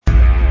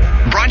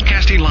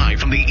Broadcasting live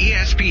from the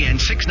ESPN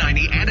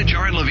 690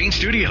 Anajar and Levine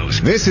studios.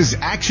 This is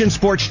Action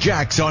Sports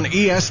Jacks on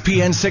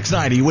ESPN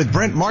 690 with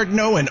Brent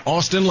Martineau and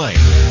Austin Lane.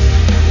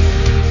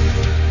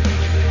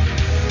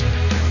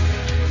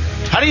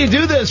 How do you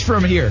do this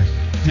from here?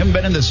 Haven't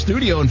been in the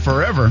studio in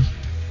forever.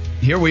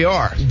 Here we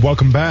are.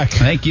 Welcome back.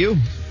 Thank you.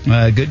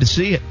 Good to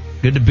see it.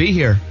 Good to be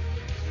here.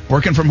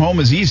 Working from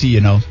home is easy,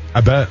 you know. I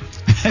bet.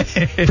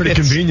 Pretty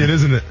convenient,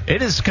 isn't it?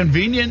 It is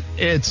convenient.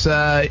 It's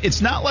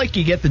not like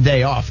you get the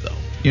day off, though.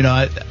 You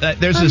know,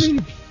 there's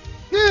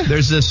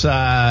this.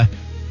 I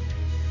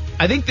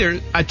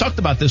talked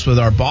about this with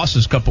our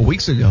bosses a couple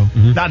weeks ago,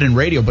 not in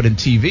radio, but in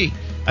TV.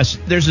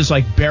 There's this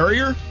like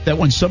barrier that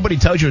when somebody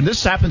tells you, and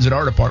this happens in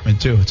our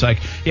department too, it's like,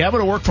 yeah, I'm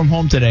going to work from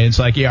home today. It's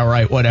like, yeah,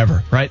 right,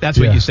 whatever, right? That's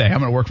what you say. I'm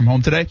going to work from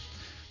home today.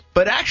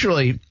 But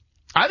actually,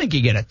 I think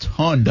you get a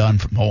ton done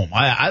from home.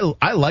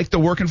 I like the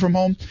working from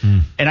home.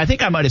 And I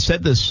think I might have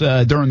said this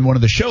during one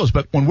of the shows,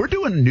 but when we're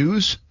doing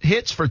news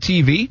hits for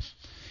TV,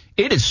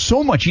 it is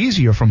so much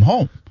easier from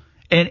home.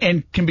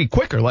 And can be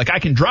quicker. Like I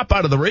can drop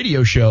out of the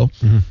radio show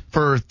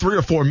for 3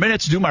 or 4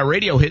 minutes, do my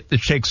radio hit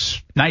that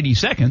takes 90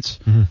 seconds.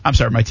 I'm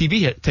sorry, my TV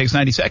hit takes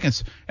 90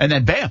 seconds, and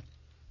then bam,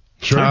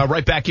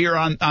 right back here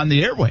on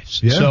the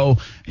airwaves. Yeah. So,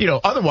 you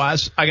know,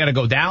 otherwise I got to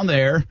go down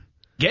there,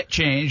 get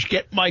changed,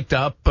 get mic'd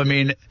up. I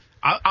mean,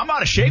 I'm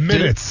out of shape.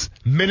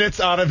 Minutes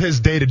out of his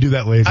day to do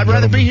that, ladies and gentlemen.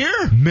 I'd rather be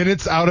here.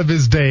 Minutes out of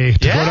his day to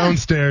go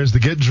downstairs, to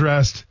get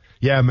dressed.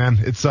 Yeah, man,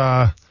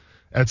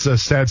 that's a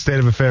sad state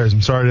of affairs.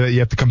 I'm sorry that you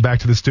have to come back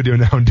to the studio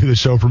now and do the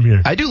show from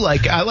here. I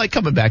like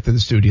coming back to the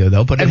studio,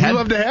 though. But we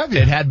love to have you.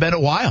 It had been a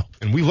while.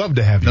 And we love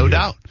to have you. No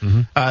doubt.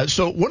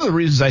 So one of the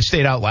reasons I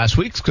stayed out last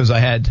week is because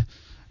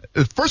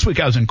the first week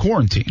I was in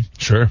quarantine.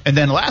 Sure. And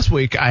then last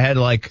week I had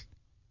like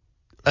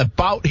a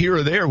bout here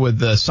or there with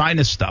the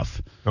sinus stuff.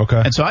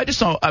 Okay. And so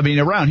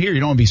around here you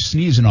don't want to be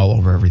sneezing all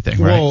over everything,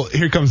 right? Well,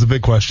 here comes the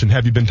big question.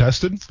 Have you been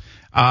tested?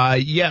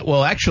 Yeah,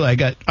 well, actually,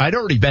 I'd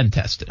already been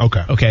tested.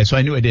 Okay, so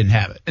I knew I didn't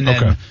have it. And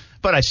then,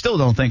 but I still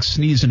don't think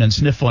sneezing and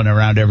sniffling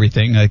around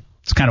everything,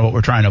 it's kind of what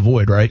we're trying to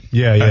avoid, right?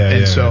 Yeah.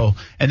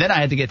 And then I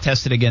had to get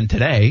tested again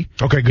today.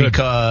 Okay, good.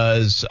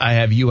 Because I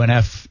have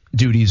UNF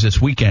duties this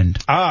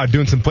weekend.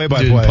 Doing some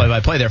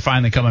play-by-play. They're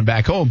finally coming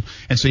back home.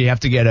 And so you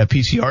have to get a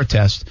PCR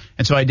test.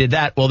 And so I did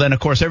that. Well, then, of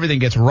course, everything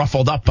gets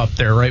ruffled up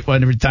there, right,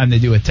 every time they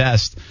do a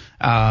test.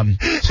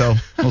 So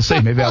we'll see.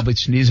 Maybe I'll be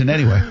sneezing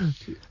anyway.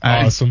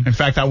 Awesome. In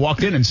fact, I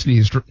walked in and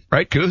sneezed,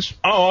 right, Coos?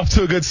 Oh, off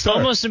to a good start.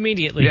 Almost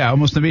immediately. Yeah,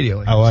 almost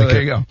immediately. I like it.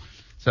 There you go.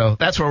 So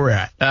that's where we're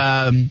at.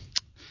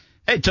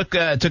 Hey, took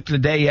the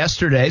day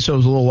yesterday, so it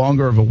was a little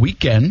longer of a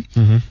weekend.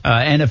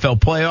 NFL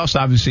playoffs,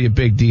 obviously a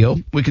big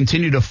deal. We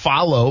continue to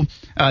follow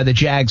the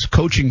Jags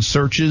coaching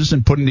searches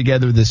and putting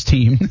together this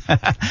team.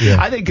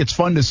 I think it's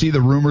fun to see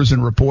the rumors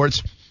and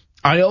reports.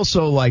 I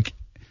also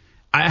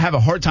I have a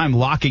hard time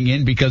locking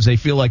in because they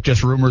feel like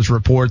just rumors,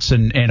 reports,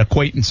 and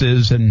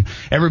acquaintances, and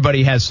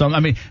everybody has some.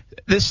 I mean,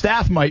 this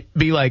staff might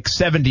be like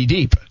 70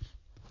 deep.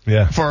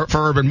 Yeah. For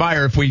Urban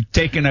Meyer, if we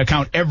take into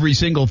account every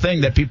single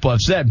thing that people have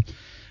said.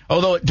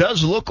 Although it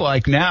does look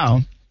like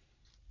now,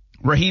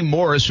 Raheem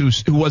Morris,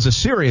 who was a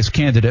serious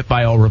candidate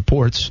by all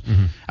reports,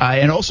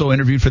 and also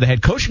interviewed for the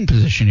head coaching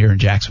position here in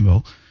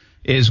Jacksonville,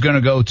 is going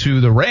to go to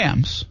the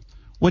Rams,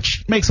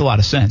 which makes a lot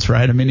of sense,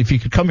 right? I mean, if you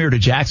could come here to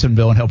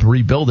Jacksonville and help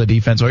rebuild a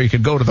defense, or you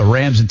could go to the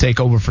Rams and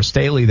take over for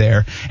Staley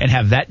there and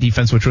have that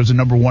defense, which was the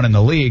number one in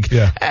the league,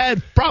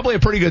 probably a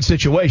pretty good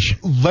situation.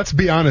 Let's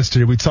be honest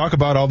here. We talk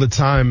about all the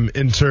time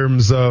in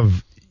terms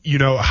of, you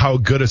know, how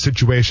good a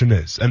situation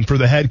is. And for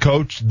the head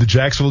coach, the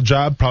Jacksonville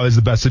job probably is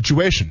the best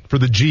situation. For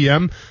the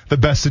GM, the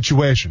best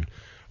situation.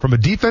 From a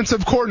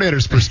defensive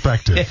coordinator's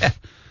perspective,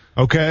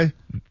 okay,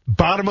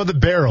 bottom of the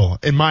barrel,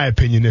 in my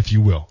opinion, if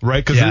you will,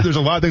 right? Because there's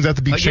a lot of things that have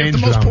to be changed.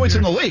 You have the most points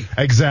in the league.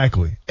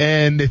 Exactly.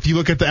 And if you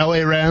look at the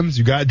LA Rams,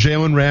 you got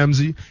Jalen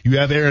Ramsey, you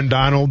have Aaron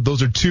Donald.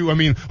 Those are two, I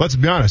mean, let's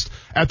be honest,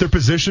 at their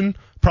position,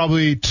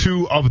 probably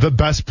two of the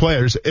best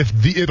players,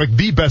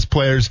 the best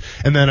players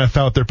in the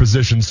NFL at their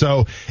position.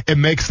 So it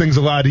makes things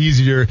a lot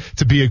easier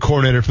to be a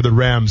coordinator for the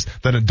Rams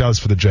than it does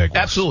for the Jaguars.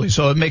 Absolutely.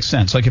 So it makes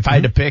sense. Like if I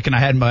had to pick and I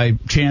had my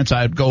chance,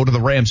 I'd go to the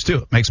Rams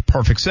too. It makes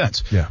perfect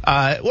sense.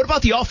 Yeah. What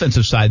about the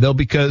offensive side though?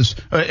 Because,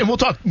 and we'll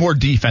talk more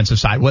defensive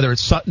side, whether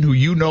it's Sutton, who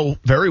you know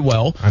very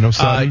well. I know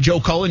Sutton. Joe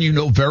Cullen, you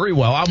know very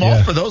well. I'm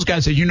all for those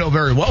guys that you know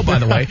very well, by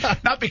the way.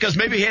 Not because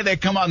maybe, hey, they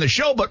come on the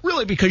show, but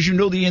really because you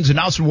know the ins and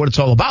outs and what it's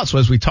all about. So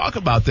as we talk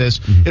about this,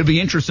 it'll be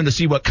interesting to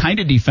see what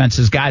kind of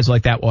defenses guys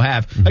like that will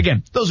have.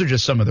 Again, those are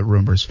just some of the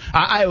rumors.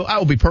 I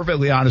will be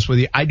perfectly honest with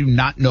you. I do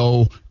not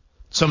know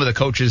some of the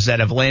coaches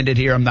that have landed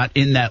here. I'm not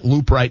in that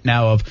loop right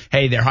now of,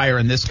 hey, they're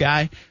hiring this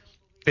guy.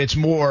 It's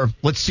more,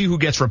 let's see who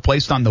gets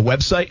replaced on the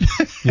website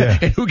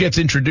and who gets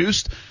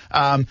introduced.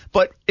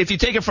 But if you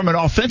take it from an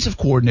offensive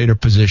coordinator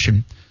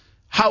position,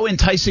 how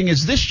enticing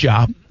is this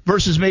job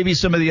versus maybe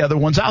some of the other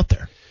ones out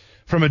there?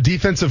 From a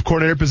defensive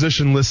coordinator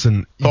position,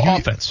 listen.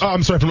 Offense. Oh,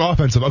 I'm sorry, from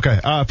offensive. Okay.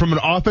 From an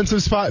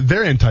offensive spot,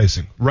 very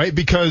enticing, right?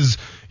 Because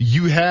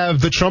you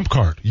have the trump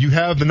card. You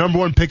have the number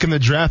 1 pick in the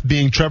draft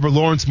being Trevor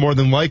Lawrence, more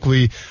than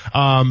likely,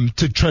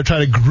 to try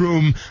to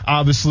groom,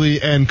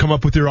 obviously, and come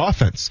up with your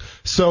offense.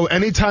 So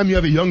anytime you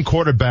have a young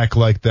quarterback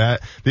like that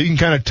you can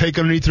kind of take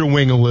underneath your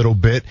wing a little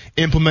bit,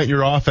 implement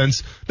your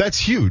offense, that's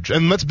huge.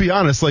 And let's be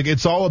honest, like,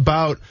 it's all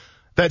about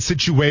that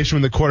situation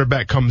when the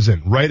quarterback comes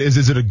in, right?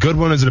 Is it a good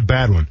one? Is it a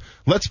bad one?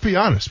 Let's be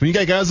honest. When you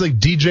got guys like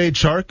DJ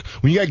Chark,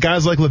 when you got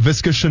guys like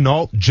Laviska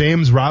Shenault,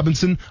 James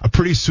Robinson, a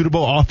pretty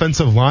suitable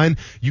offensive line,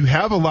 you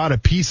have a lot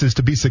of pieces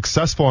to be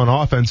successful on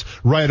offense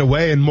right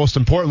away, and most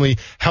importantly,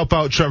 help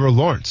out Trevor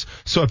Lawrence.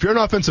 So if you're an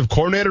offensive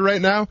coordinator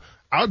right now,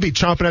 I would be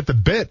chomping at the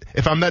bit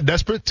if I'm that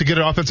desperate to get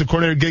an offensive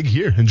coordinator gig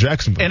here in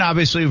Jacksonville. And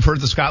obviously, we've heard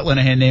the Scott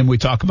Linehan name. We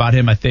talked about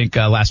him, I think,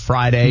 last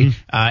Friday.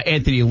 Mm-hmm.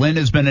 Anthony Lynn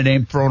has been a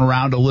name thrown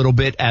around a little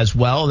bit as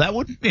well. That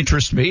would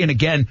interest me. And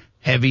again,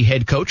 heavy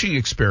head coaching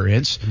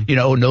experience,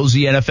 knows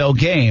the NFL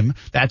game.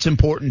 That's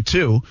important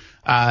too.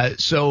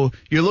 So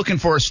you're looking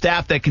for a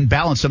staff that can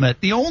balance some of that.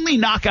 The only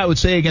knock I would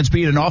say against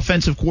being an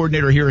offensive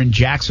coordinator here in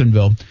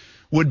Jacksonville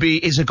would be,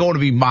 is it going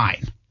to be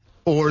mine?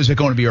 Or is it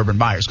going to be Urban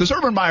Meyer's? Because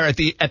Urban Meyer, at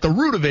the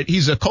root of it,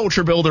 he's a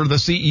culture builder, the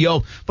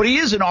CEO, but he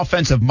is an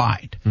offensive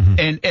mind.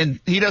 Mm-hmm. And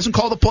he doesn't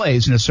call the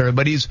plays necessarily,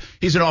 but he's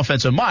an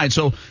offensive mind.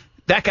 So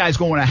that guy's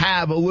going to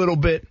have a little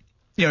bit,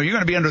 you're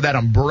going to be under that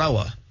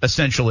umbrella,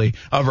 essentially,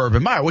 of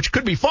Urban Meyer, which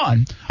could be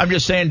fun. I'm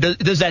just saying,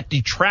 does that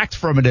detract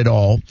from it at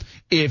all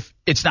if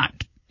it's not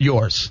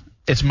yours?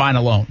 It's mine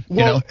alone.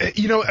 Well,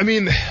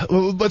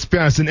 let's be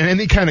honest. In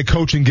any kind of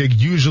coaching gig,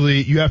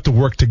 usually you have to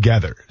work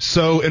together.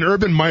 So in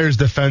Urban Meyer's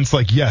defense,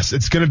 yes,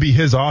 it's going to be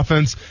his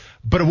offense,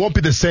 but it won't be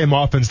the same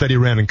offense that he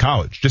ran in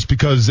college, just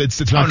because it's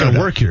not going to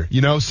work here.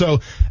 So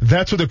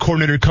that's where the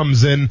coordinator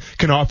comes in,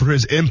 can offer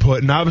his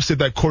input, and obviously if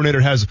that coordinator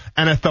has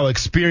NFL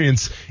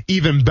experience,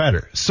 even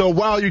better. So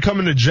while you're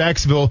coming to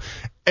Jacksonville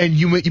and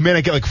you may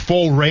not get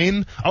full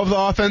reign of the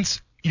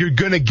offense, you're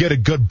going to get a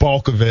good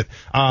bulk of it,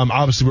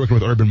 obviously working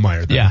with Urban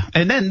Meyer. Yeah,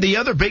 and then the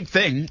other big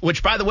thing,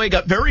 which, by the way,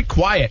 got very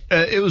quiet.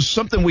 It was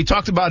something we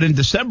talked about in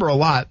December a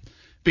lot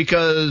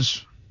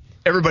because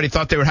everybody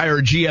thought they would hire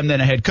a GM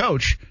then a head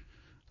coach.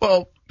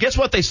 Well, guess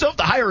what? They still have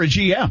to hire a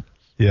GM.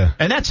 Yeah.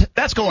 And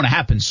that's going to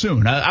happen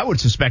soon. I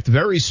would suspect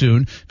very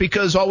soon,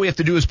 because all we have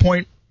to do is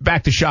point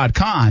back to Shad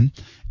Khan.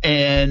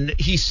 And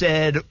he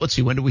said, let's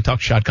see, when did we talk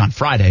to Shad Khan?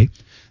 Friday,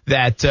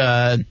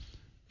 that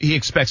he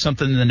expects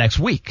something in the next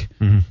week.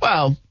 Mm-hmm.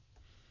 Well,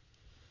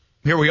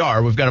 here we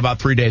are. We've got about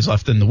 3 days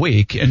left in the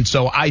week. And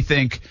so I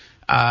think,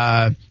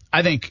 I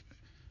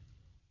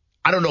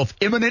don't know if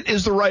imminent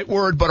is the right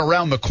word, but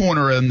around the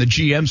corner in the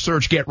GM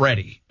search, get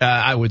ready,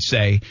 I would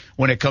say,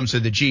 when it comes to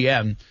the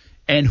GM.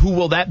 And who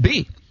will that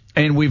be?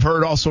 And we've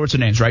heard all sorts of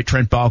names, right?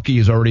 Trent Baalke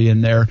is already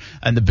in there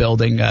in the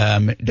building.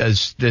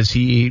 Is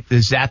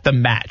that the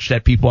match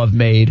that people have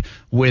made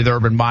with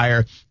Urban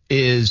Meyer?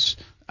 Is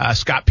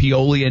Scott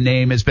Pioli, a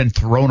name has been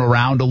thrown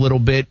around a little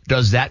bit.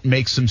 Does that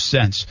make some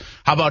sense?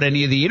 How about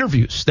any of the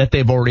interviews that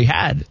they've already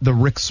had? The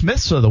Rick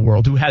Smiths of the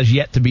world, who has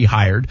yet to be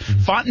hired.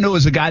 Mm-hmm. Fontenot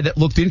is a guy that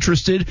looked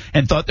interested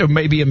and thought there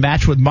may be a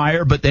match with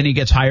Meyer, but then he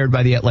gets hired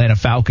by the Atlanta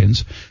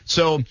Falcons.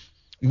 So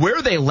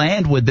where they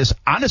land with this,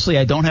 honestly,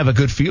 I don't have a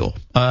good feel.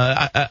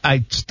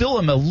 I still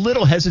am a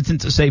little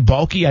hesitant to say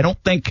Baalke. I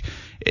don't think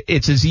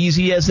it's as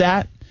easy as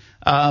that.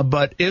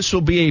 But this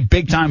will be a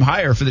big-time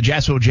hire for the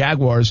Jacksonville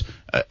Jaguars,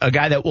 a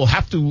guy that will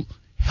have to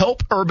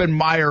help Urban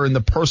Meyer in the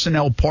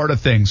personnel part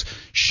of things,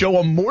 show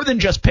him more than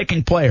just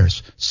picking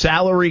players,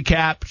 salary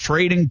cap,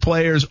 trading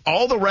players,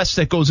 all the rest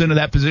that goes into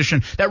that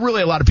position that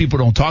really a lot of people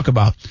don't talk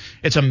about.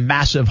 It's a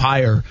massive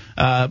hire,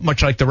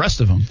 much like the rest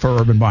of them, for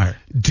Urban Meyer.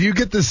 Do you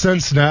get the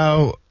sense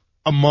now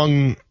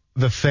among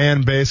the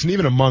fan base and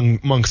even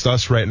amongst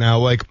us right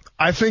now,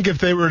 I think if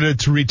they were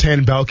to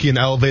retain Baalke and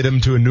elevate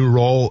him to a new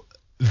role,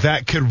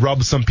 that could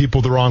rub some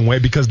people the wrong way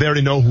because they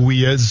already know who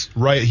he is,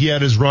 right? He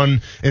had his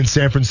run in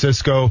San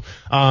Francisco.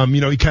 He kind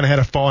of had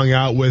a falling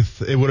out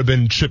with, it would have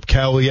been Chip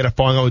Kelly. He had a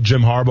falling out with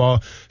Jim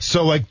Harbaugh.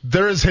 So,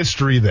 there is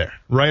history there,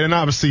 right? And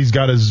obviously he's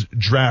got his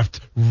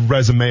draft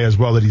resume as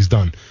well that he's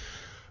done.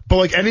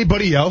 But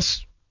anybody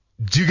else,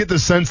 do you get the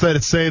sense that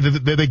it's say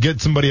that they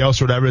get somebody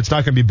else or whatever, it's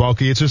not going to be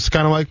Baalke. It's just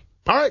kind of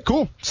all right,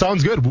 cool.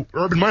 Sounds good.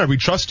 Urban Meyer, we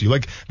trust you.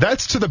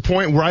 That's to the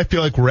point where I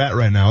feel like we're at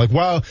right now.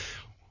 While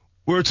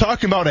we were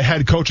talking about a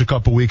head coach a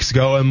couple weeks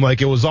ago, and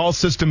it was all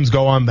systems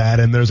go on that.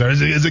 And is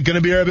it going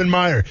to be Urban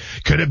Meyer?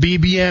 Could it be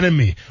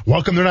Bieniemy?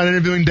 How come they're not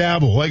interviewing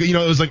Dabble? It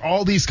was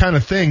all these kind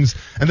of things.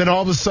 And then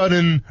all of a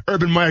sudden,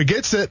 Urban Meyer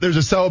gets it. There's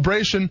a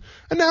celebration,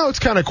 and now it's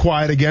kind of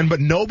quiet again.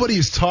 But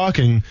nobody's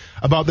talking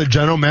about the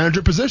general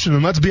manager position.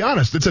 And let's be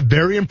honest, it's a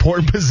very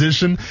important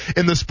position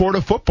in the sport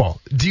of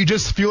football. Do you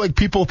just feel like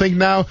people think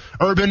now,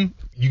 Urban,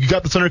 you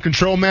got this under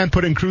control, man,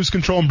 put in cruise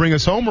control and bring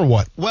us home, or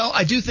what? Well,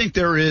 I do think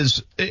there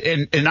is,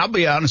 and I'll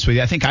be honest with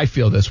you, I think I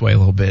feel this way a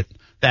little bit,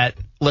 that,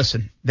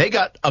 listen, they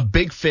got a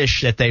big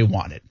fish that they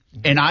wanted.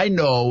 And I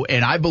know,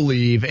 and I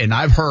believe, and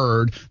I've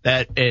heard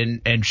that,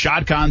 and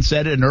Shad Khan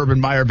said it, and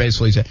Urban Meyer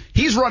basically said,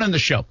 he's running the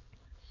show.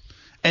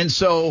 And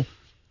so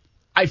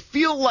I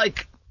feel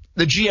like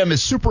the GM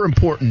is super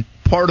important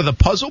part of the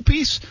puzzle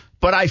piece,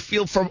 but I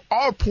feel from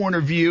our point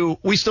of view,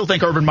 we still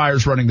think Urban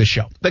Meyer's running the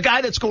show. The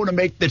guy that's going to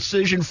make the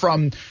decision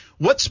from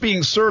what's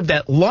being served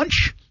at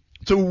lunch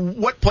to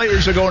what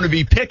players are going to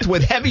be picked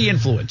with heavy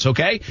influence,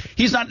 okay?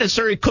 He's not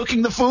necessarily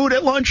cooking the food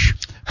at lunch,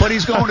 but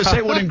he's going to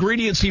say what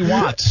ingredients he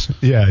wants.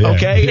 Okay?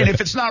 Yeah. And if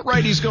it's not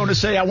right, he's going to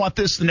say, I want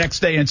this the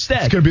next day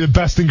instead. It's going to be the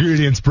best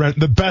ingredients, Brent,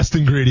 the best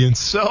ingredients.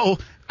 So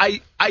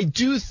I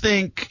do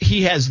think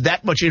he has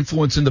that much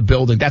influence in the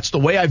building. That's the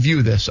way I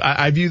view this.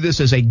 I view this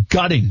as a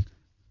gutting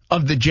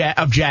of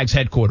Jags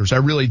headquarters. I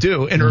really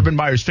do. And Urban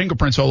Meyer's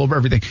fingerprints all over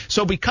everything.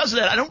 So because of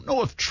that, I don't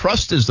know if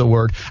trust is the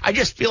word. I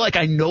just feel like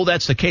I know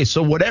that's the case.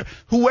 So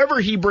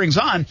whoever he brings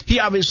on, he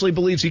obviously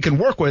believes he can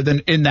work with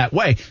in that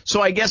way.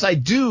 So I guess I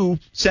do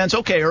sense,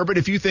 okay, Urban,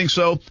 if you think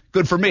so,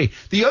 good for me.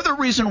 The other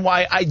reason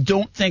why I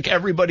don't think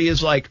everybody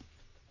is like,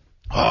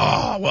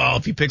 oh, well,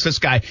 if he picks this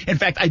guy. In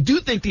fact, I do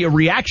think the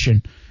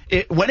reaction,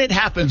 when it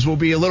happens, will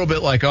be a little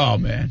bit like, oh,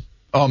 man.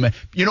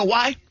 You know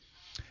why?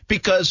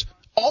 Because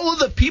all of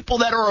the people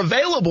that are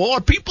available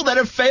are people that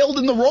have failed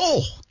in the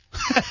role.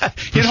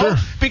 Sure.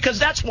 Because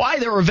that's why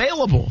they're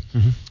available.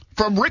 Mm-hmm.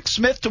 From Rick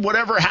Smith to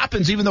whatever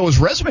happens, even though his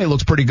resume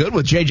looks pretty good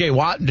with J.J.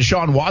 Watt and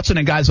Deshaun Watson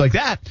and guys like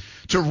that,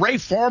 to Ray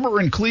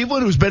Farmer in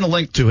Cleveland, who's been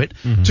linked to it,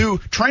 to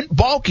Trent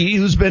Baalke,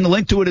 who's been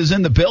linked to it, is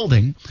in the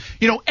building.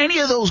 Any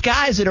of those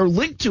guys that are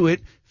linked to it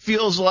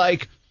feels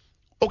like,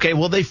 okay,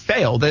 well, they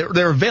failed.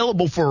 They're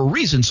available for a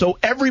reason. So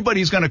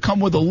everybody's going to come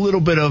with a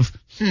little bit of,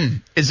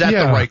 is that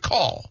the right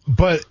call?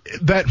 But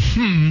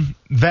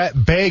that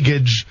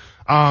baggage,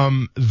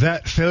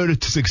 that failure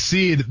to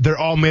succeed, they're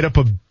all made up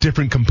of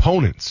different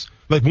components.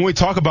 Like when we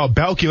talk about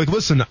Baalke, like,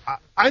 listen,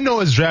 I know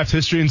his draft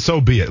history and so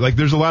be it. Like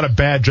there's a lot of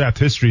bad draft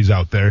histories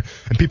out there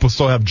and people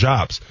still have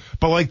jobs.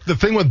 But like the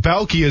thing with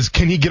Baalke is,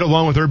 can he get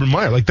along with Urban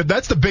Meyer? Like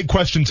that's the big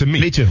question to me.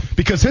 Me too.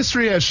 Because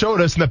history has showed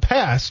us in the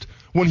past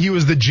when he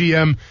was the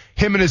GM,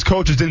 him and his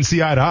coaches didn't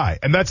see eye to eye.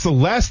 And that's the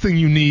last thing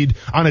you need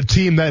on a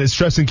team that is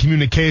stressing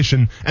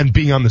communication and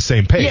being on the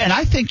same page. Yeah, and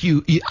I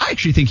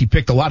actually think he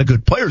picked a lot of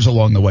good players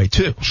along the way,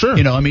 too. Sure.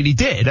 He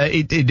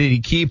did. Did he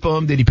keep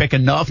them? Did he pick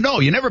enough? No,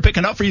 you never pick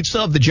enough or you'd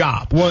still have the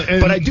job. Well,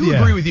 but I do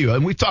agree with you,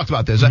 and we've talked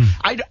about this.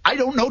 I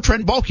don't know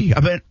Trent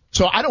Baalke.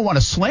 So I don't want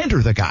to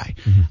slander the guy.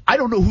 I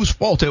don't know whose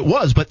fault it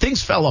was, but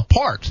things fell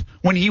apart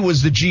when he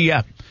was the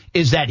GM.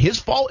 Is that his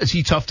fault? Is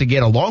he tough to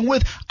get along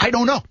with? I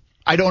don't know.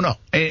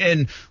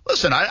 And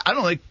listen, I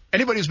don't think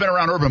anybody who's been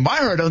around Urban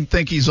Meyer, I don't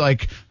think he's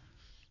like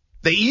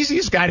the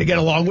easiest guy to get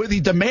along with. He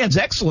demands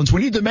excellence.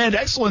 When you demand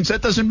excellence,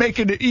 that doesn't make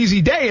it an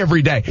easy day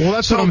every day. Well,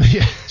 that's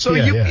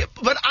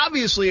But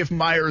obviously, if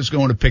Meyer is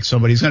going to pick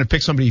somebody, he's going to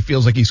pick somebody he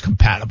feels like he's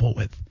compatible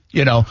with.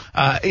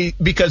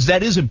 Because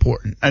that is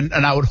important. And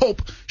I would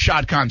hope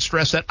Shad Khan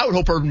stressed that. I would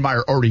hope Urban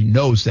Meyer already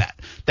knows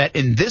that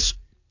in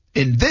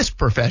this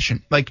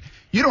profession, like,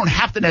 you don't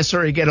have to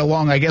necessarily get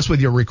along, I guess,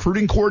 with your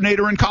recruiting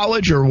coordinator in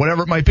college or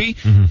whatever it might be,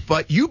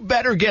 but you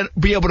better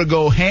be able to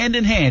go hand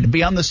in hand and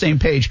be on the same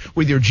page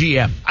with your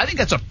GM. I think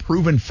that's a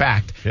proven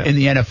fact in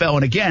the NFL.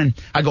 And again,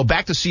 I go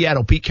back to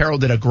Seattle. Pete Carroll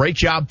did a great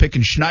job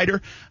picking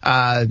Schneider.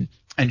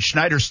 And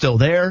Schneider's still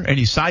there, and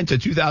he signed to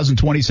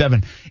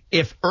 2027.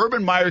 If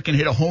Urban Meyer can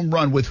hit a home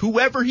run with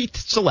whoever he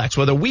selects,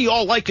 whether we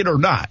all like it or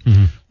not,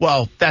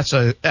 well, that's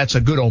a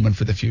good omen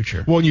for the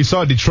future. Well, and you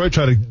saw Detroit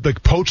try to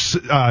poach,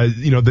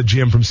 the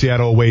GM from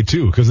Seattle away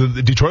too, because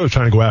Detroit was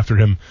trying to go after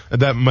him.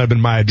 That might have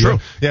been my idea. True.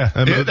 Yeah,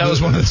 that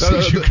was one of the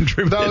things you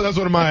contributed. That was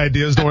one of my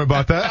ideas. Don't worry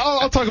about that.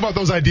 I'll talk about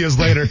those ideas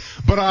later.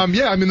 But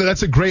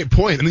that's a great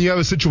point. And then you have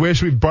a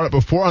situation we brought up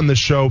before on this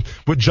show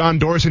with John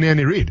Dorsey and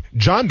Andy Reid.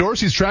 John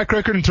Dorsey's track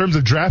record in terms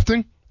of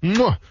drafting,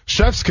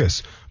 chef's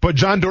kiss. But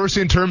John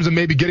Dorsey, in terms of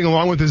maybe getting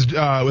along with his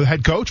with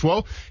head coach,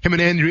 well, him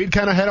and Andy Reid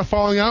kind of had a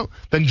falling out.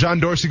 Then John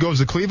Dorsey goes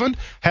to Cleveland,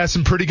 has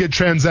some pretty good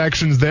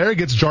transactions there,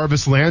 gets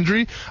Jarvis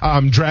Landry,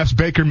 drafts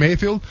Baker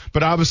Mayfield,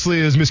 but obviously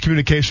there's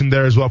miscommunication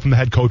there as well from the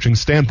head coaching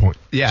standpoint.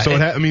 Yeah. So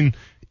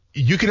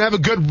you can have a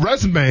good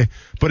resume,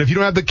 but if you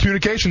don't have the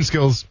communication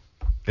skills,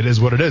 it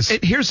is what it is.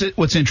 Here's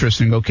what's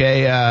interesting,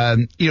 okay?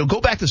 Go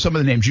back to some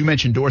of the names. You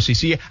mentioned Dorsey.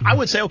 See, I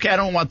would say, okay, I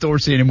don't want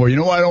Dorsey anymore. You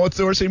know why I don't want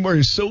Dorsey anymore?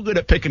 He's so good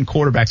at picking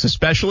quarterbacks,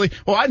 especially.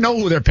 Well, I know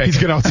who they're picking.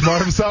 He's going to outsmart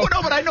himself?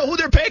 No, but I know who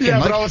they're picking. Yeah,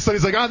 but all of a sudden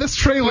he's like, this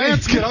Trey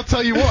Lance kid, I'll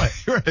tell you what.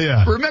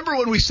 Yeah. Remember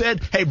when we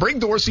said, hey, bring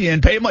Dorsey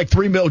in, pay him like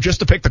 $3 million just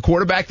to pick the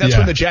quarterback? That's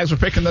when the Jags were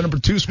picking the number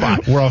 2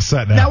 spot. We're all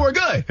set now. Now we're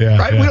good,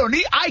 right? We don't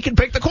need, I can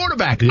pick the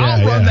quarterback.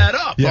 I'll run that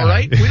up, all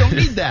right? We don't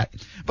need that.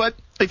 But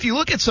if you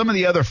look at some of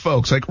the other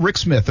folks, like Rick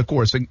Smith, of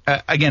course,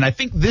 again, I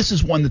think this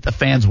is one that the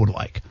fans would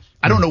like.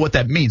 I don't know what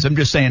that means. I'm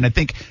just saying, I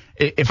think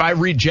if I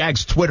read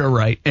Jags Twitter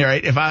right,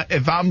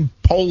 if I'm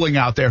polling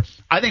out there,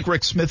 I think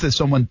Rick Smith is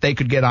someone they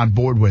could get on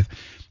board with.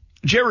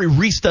 Jerry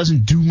Reese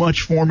doesn't do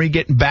much for me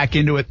getting back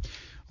into it.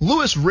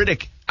 Louis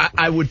Riddick,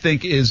 I would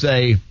think, is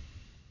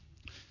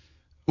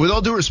with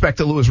all due respect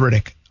to Louis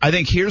Riddick, I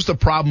think here's the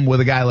problem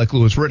with a guy like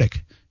Louis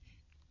Riddick.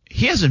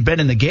 He hasn't been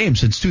in the game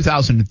since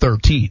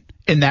 2013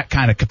 in that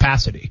kind of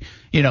capacity,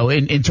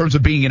 in terms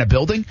of being in a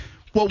building.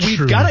 Well,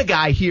 we've got a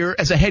guy here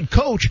as a head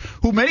coach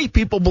who many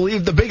people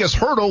believe the biggest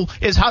hurdle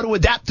is how to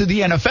adapt to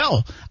the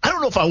NFL. I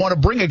don't know if I want to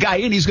bring a guy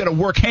in he's going to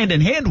work hand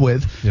in hand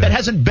with that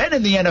hasn't been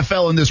in the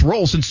NFL in this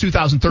role since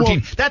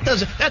 2013. Well,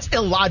 that's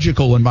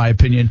illogical, in my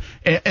opinion,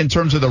 in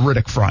terms of the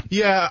Riddick front.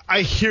 Yeah,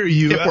 I hear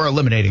you. If we're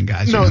eliminating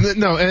guys. No,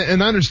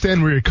 and I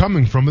understand where you're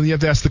coming from, but you have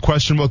to ask the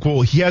question,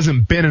 well, he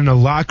hasn't been in a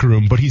locker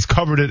room, but he's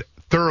covered it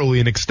thoroughly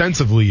and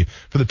extensively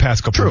for the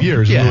past couple of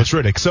years, Louis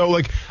Riddick. So,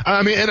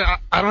 I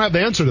don't have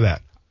the answer to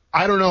that.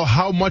 I don't know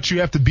how much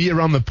you have to be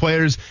around the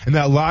players in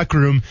that locker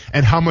room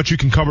and how much you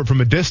can cover from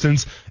a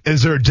distance.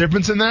 Is there a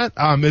difference in that?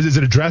 Is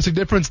it a drastic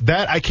difference?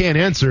 That I can't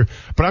answer.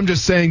 But I'm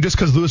just saying, just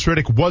because Louis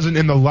Riddick wasn't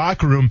in the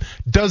locker room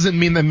doesn't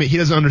mean that he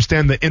doesn't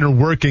understand the inner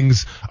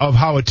workings of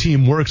how a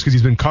team works, because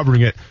he's been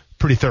covering it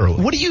pretty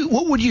thoroughly.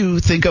 What would you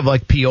think of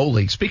like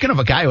Pioli? Speaking of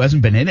a guy who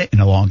hasn't been in it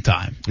in a long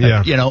time.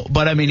 Yeah.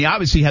 But I mean, he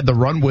obviously had the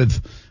run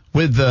with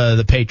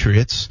the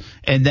Patriots,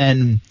 and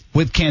then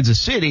with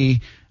Kansas City,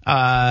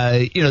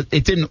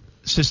 it didn't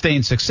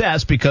sustain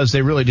success because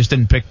they really just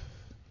didn't pick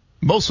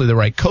mostly the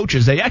right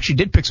coaches. They actually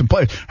did pick some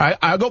players.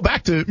 I'll go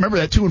back to, remember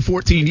that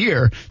 2-14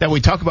 year that we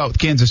talk about with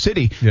Kansas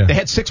City? Yeah. They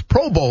had 6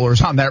 Pro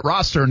Bowlers on that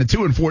roster in the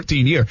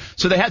 2-14 year.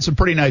 So they had some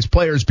pretty nice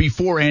players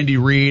before Andy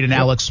Reid and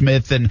Alex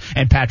Smith and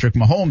Patrick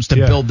Mahomes to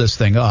build this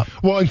thing up.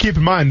 Well, and keep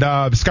in mind,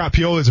 Scott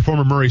Pioli is a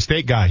former Murray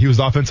State guy. He was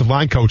the offensive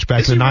line coach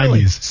back in the 90s.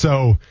 Really?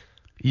 So,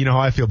 you know how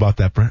I feel about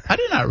that, Brent. I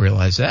did not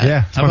realize that.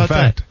 Yeah, how about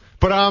fact. that?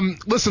 But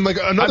listen,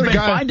 another I've been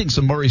guy finding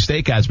some Murray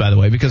State guys, by the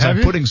way, because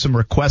I'm putting some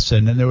requests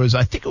in, and there was,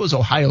 I think it was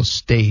Ohio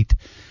State,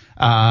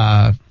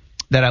 that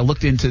I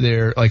looked into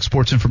their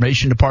sports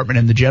information department,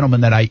 and the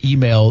gentleman that I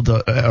emailed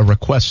a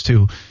request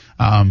to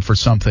for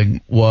something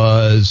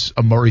was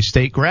a Murray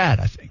State grad,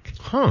 I think.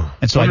 Huh.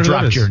 And so I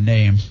dropped your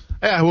name.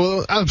 Yeah,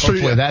 well, I'm sure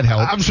that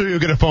helped. I'm sure you'll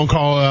get a phone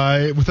call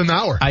within an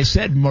hour. I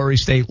said Murray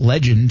State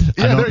legend.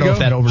 Yeah, I don't know if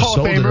that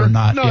oversold it or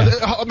not. No,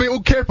 I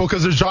mean, careful,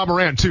 because there's Ja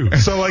Morant too.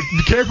 So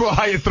be careful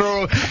how you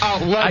throw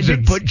out legends. I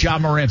did put Ja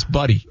Morant's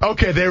buddy.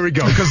 Okay, there we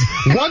go. Because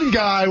one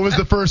guy was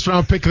the first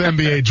round pick of the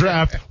NBA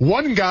draft.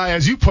 One guy,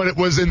 as you put it,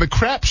 was in the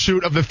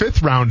crapshoot of the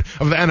 5th round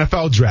of the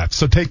NFL draft.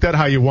 So take that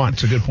how you want.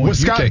 That's a good point.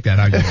 Take that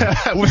how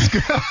you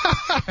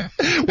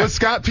want. With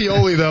Scott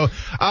Pioli, though,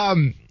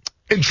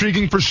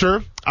 intriguing for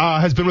sure.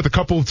 Has been with a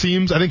couple of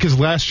teams. I think his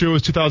last year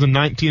was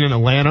 2019 in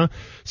Atlanta.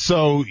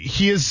 So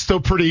he is still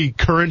pretty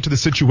current to the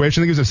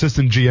situation. I think he was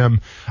assistant GM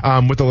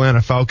with the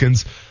Atlanta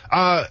Falcons.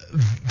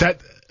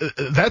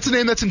 That's a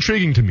name that's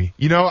intriguing to me.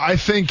 I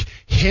think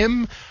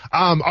him,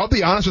 I'll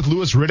be honest with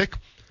Louis Riddick.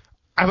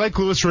 I like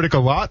Louis Riddick a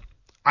lot.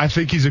 I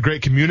think he's a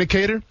great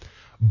communicator.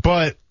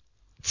 But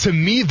to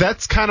me,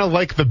 that's kind of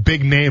like the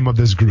big name of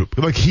this group.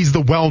 He's the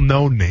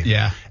well-known name.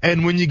 Yeah.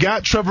 And when you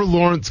got Trevor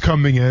Lawrence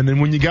coming in,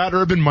 and when you got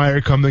Urban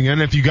Meyer coming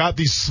in, if you got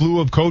these slew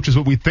of coaches,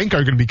 what we think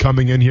are going to be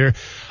coming in here,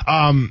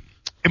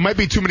 it might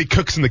be too many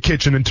cooks in the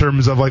kitchen in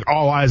terms of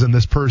all eyes on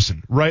this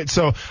person, right?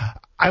 So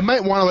I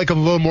might want a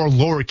little more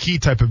lower key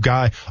type of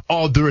guy,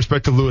 all due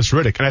respect to Louis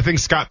Riddick. And I think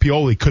Scott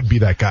Pioli could be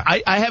that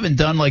guy. I haven't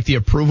done the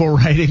approval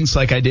ratings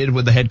like I did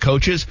with the head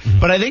coaches,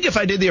 but I think if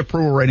I did the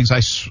approval ratings,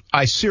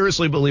 I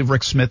seriously believe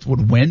Rick Smith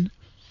would win.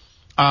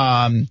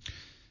 Outside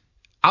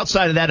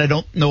of that, I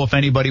don't know if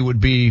anybody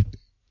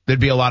there'd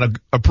be a lot of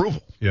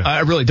approval. Yeah.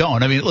 I really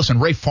don't. I mean, listen,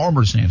 Ray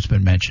Farmer's name's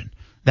been mentioned.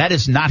 That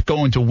is not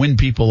going to win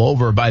people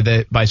over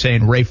by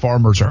saying Ray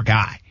Farmer's our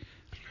guy.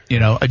 A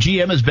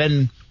GM has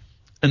been,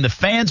 in the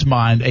fans'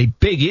 mind, a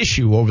big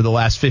issue over the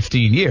last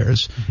 15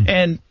 years.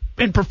 And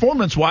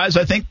performance-wise,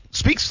 I think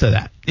speaks to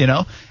that,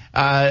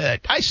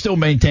 I still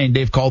maintain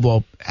Dave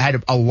Caldwell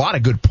had a lot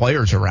of good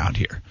players around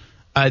here.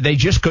 They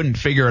just couldn't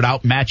figure it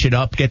out, match it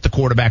up, get the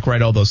quarterback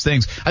right, all those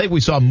things. I think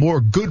we saw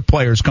more good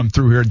players come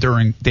through here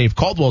during Dave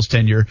Caldwell's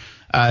tenure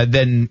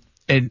than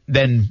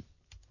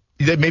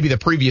maybe the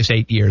previous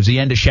 8 years, the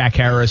end of Shaq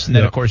Harris, and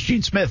then, of course,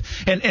 Gene Smith.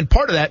 And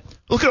part of that,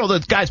 look at all the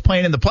guys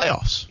playing in the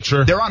playoffs.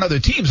 Sure. They're on other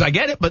teams, I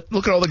get it, but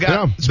look at all the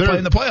guys playing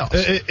in the playoffs.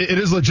 It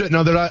is legit.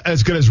 Now, they're not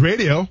as good as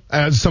radio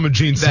as some of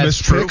Gene Smith's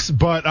tricks,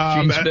 but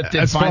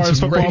as far as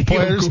football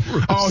players,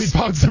 he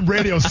found some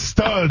radio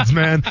studs,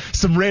 man.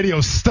 Some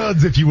radio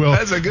studs, if you will.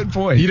 That's a good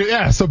point.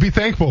 So be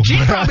thankful.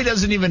 Gene probably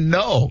doesn't even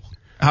know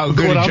how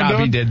good a job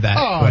he did that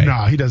way. Oh,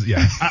 no, he does.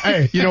 Yeah.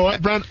 Hey, you know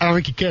what, Brent? I don't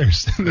think he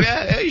cares.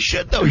 Yeah, he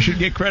should, though. He should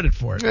get credit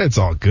for it. It's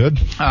all good.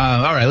 All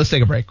right, let's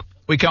take a break.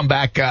 We come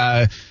back.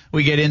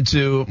 We get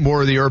into more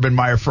of the Urban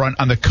Meyer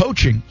front on the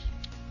coaching.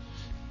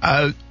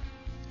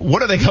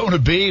 What are they going to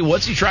be?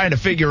 What's he trying to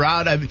figure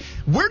out?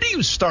 Where do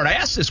you start? I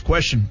asked this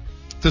question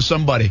to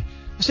somebody.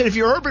 I said, if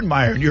you're Urban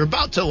Meyer and you're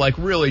about to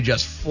really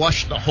just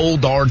flush the whole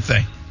darn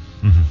thing,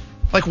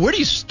 where do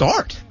you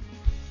start?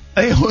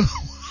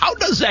 How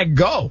does that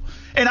go?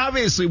 And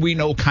obviously we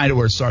know kind of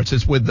where it starts.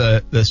 It's with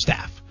the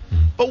staff.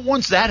 But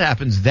once that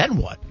happens, then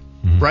what?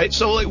 Right?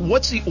 So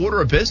what's the order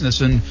of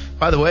business? And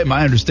by the way,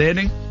 my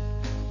understanding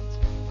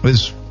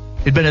was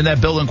He'd been in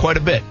that building quite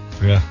a bit.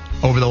 Yeah.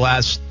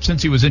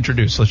 Since he was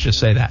introduced, let's just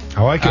say that.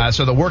 I like it.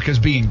 So the work is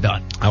being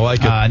done. I like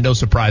it. No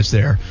surprise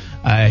there.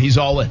 He's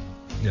all in.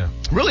 Yeah.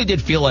 Really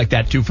did feel like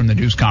that, too, from the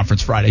news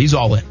conference Friday. He's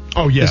all in.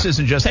 Oh, yeah. This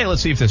isn't just, hey,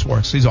 let's see if this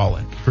works. He's all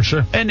in. For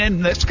sure.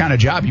 And that's the kind of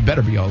job you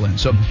better be all in.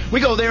 So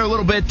we go there a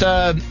little bit.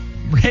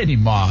 Randy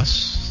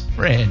Moss.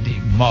 You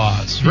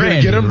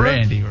gonna get him, bro?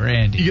 Randy.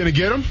 You going to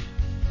get him?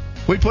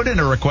 We put in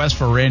a request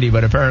for Randy,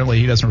 but apparently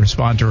he doesn't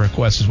respond to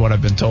requests is what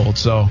I've been told.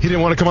 So He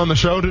didn't want to come on the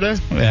show today?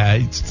 yeah,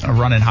 he's a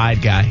run and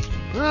hide guy.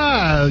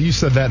 You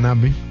said that, not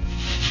me.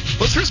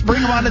 Let's just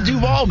bring him on to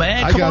Duval,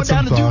 man. Come on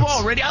down to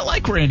Duval, Randy. I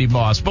like Randy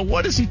Moss, but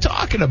what is he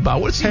talking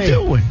about? What is he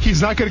doing?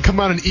 He's not going to come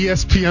on an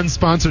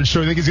ESPN-sponsored show.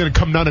 You think he's going to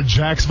come down to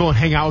Jacksonville and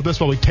hang out with us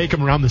while we take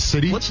him around the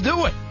city? Let's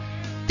do it.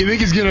 You think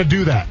he's going to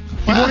do that?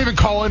 He won't even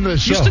call into the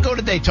show. He used to go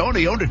to Daytona.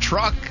 He owned a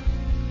truck.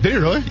 Did he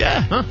really?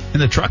 Yeah. Huh. In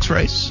the trucks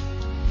race.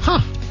 Huh.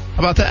 How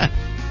about that?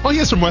 Well, he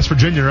is from West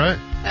Virginia, right?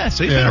 Yeah,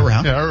 so he's been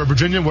around. Yeah, or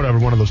Virginia, whatever,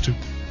 one of those two.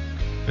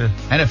 Yeah.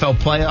 NFL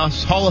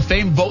playoffs, Hall of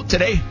Fame vote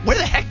today. Where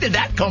the heck did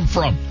that come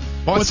from?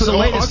 What's the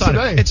latest on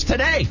it? It's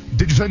today.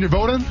 Did you send your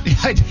vote in? Yeah,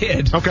 I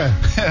did. Okay,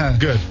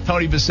 good.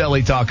 Tony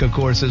Baselli talk, of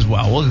course, as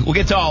well. We'll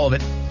get to all of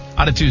it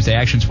on a Tuesday.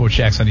 Action Sports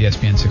Jacks on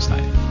ESPN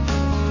 690.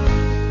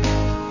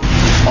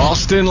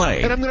 Austin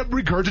Lane. And I'm going to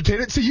regurgitate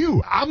it to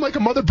you. I'm like a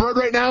mother bird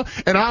right now,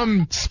 and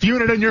I'm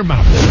spewing it in your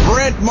mouth.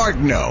 Brent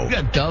Martineau. We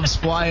got doves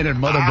flying and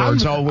mother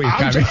birds all week.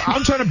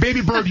 I'm trying to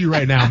baby bird you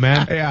right now,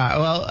 man. Yeah,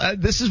 well,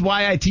 this is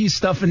why I tease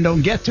stuff and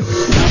don't get to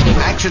it.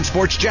 Action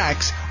Sports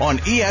Jacks on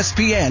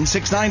ESPN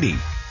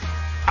 690.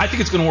 I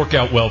think it's going to work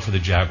out well for the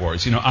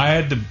Jaguars. You know, I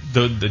had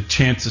the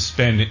chance to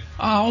spend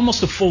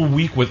almost a full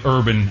week with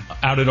Urban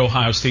out at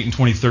Ohio State in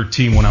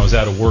 2013 when I was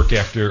out of work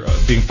after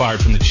being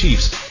fired from the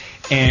Chiefs.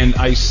 And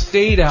I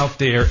stayed out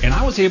there, and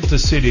I was able to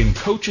sit in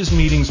coaches'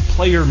 meetings,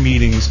 player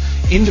meetings,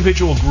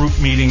 individual group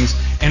meetings,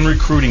 and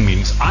recruiting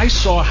meetings. I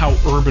saw how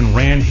Urban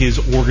ran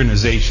his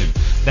organization.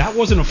 That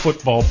wasn't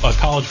a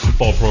college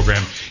football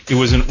program. It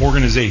was an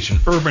organization.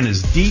 Urban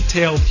is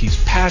detailed,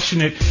 he's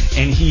passionate,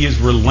 and he is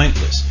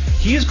relentless.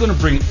 He is going to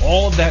bring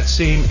all of that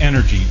same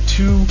energy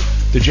to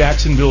the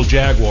Jacksonville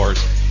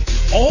Jaguars.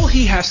 All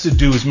he has to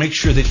do is make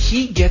sure that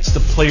he gets the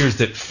players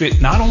that fit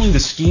not only the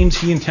schemes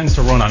he intends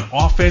to run on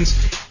offense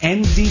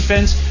and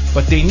defense,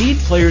 but they need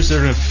players that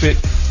are going to fit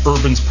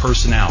Urban's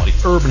personality.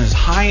 Urban is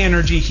high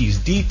energy, he's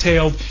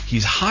detailed,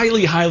 he's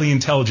highly, highly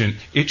intelligent.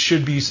 It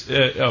should be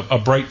a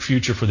bright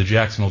future for the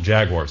Jacksonville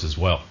Jaguars as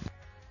well.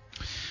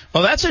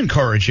 Well, that's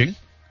encouraging.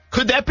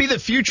 Could that be the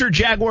future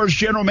Jaguars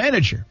general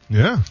manager?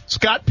 Yeah.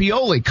 Scott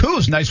Pioli.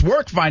 Coos, nice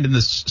work finding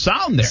the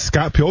sound there.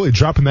 Scott Pioli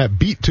dropping that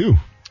beat, too.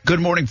 Good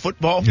Morning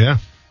Football. Yeah.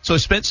 So I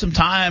spent some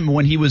time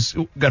when he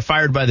got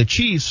fired by the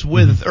Chiefs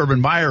with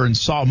Urban Meyer and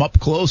saw him up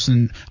close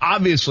and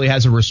obviously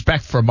has a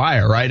respect for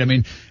Meyer, right? I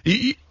mean,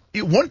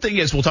 one thing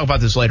is, we'll talk about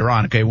this later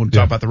on, okay, when we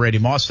talk about the Randy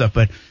Moss stuff,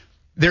 but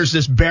there's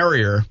this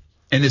barrier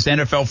in this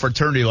NFL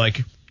fraternity,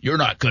 like, you're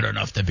not good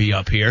enough to be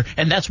up here.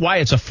 And that's why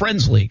it's a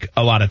friends league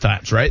a lot of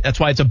times, right? That's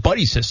why it's a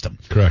buddy system.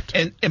 Correct.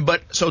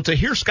 But so to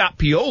hear Scott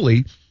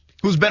Pioli,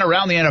 who's been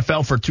around the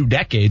NFL for 2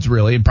 decades,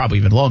 really, and probably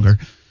even longer,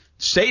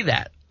 say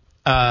that,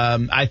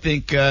 I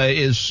think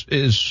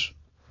is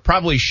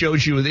probably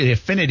shows you the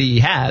affinity he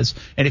has.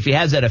 And if he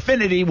has that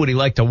affinity, would he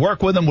like to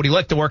work with him? Would he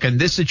like to work in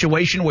this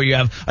situation where you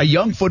have a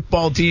young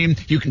football team,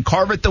 you can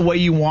carve it the way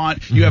you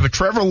want, you have a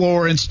Trevor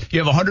Lawrence,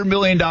 you have $100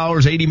 million,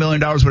 $80 million,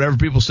 whatever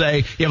people say,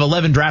 you have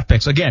 11 draft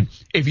picks. Again,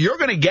 if you're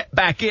going to get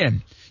back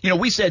in, you know,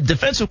 we said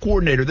defensive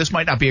coordinator, this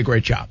might not be a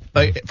great job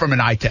from an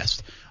eye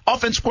test.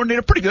 Offensive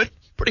coordinator, pretty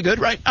good,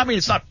 right? I mean,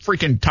 it's not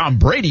freaking Tom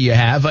Brady you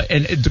have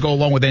and to go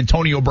along with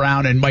Antonio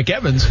Brown and Mike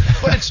Evans,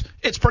 but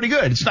it's pretty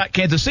good. It's not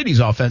Kansas City's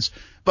offense,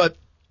 but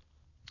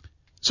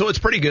so it's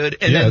pretty good.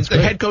 And then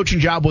the head coaching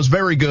job was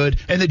very good,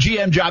 and the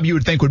GM job you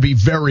would think would be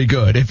very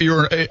good. If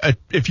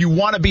you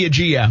want to be a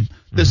GM,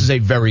 this is a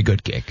very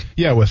good gig.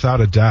 Yeah,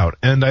 without a doubt.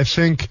 And I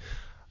think,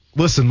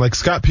 listen, like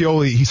Scott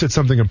Pioli, he said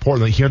something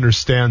important. Like, he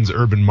understands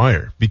Urban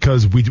Meyer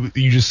because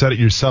you just said it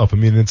yourself. I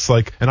mean, it's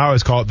like, and I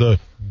always call it the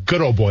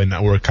good old boy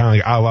network,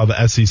 kind of like a la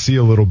the SEC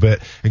a little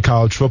bit in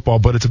college football,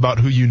 but it's about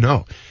who you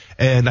know.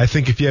 And I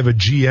think if you have a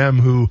GM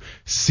who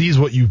sees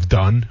what you've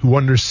done, who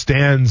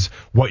understands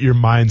what your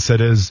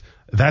mindset is,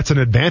 that's an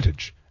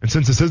advantage. And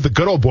since this is the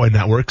good old boy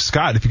network,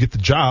 Scott, if you get the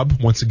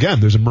job, once again,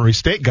 there's a Murray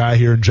State guy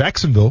here in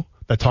Jacksonville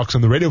that talks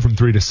on the radio from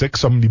 3 to 6,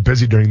 so I'm going to be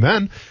busy during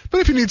then.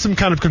 But if you need some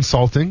kind of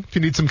consulting, if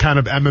you need some kind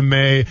of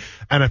MMA,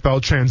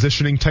 NFL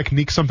transitioning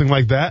technique, something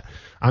like that,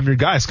 I'm your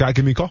guy. Scott,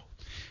 give me a call.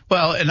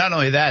 Well, and not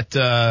only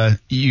that,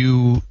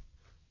 you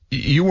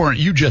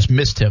just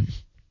missed him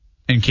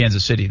in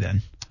Kansas City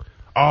then.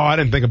 Oh, I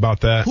didn't think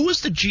about that. Who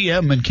was the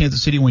GM in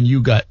Kansas City when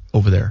you got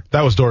over there?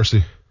 That was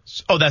Dorsey.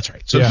 Oh, that's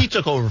right. So he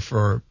took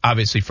over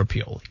obviously for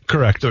Pioli.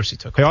 Correct. Dorsey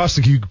took over. Hey,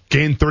 Austin, you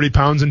gained 30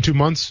 pounds in 2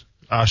 months?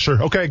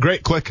 Sure. Okay,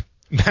 great. Click.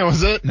 That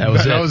was it. That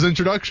was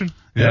introduction.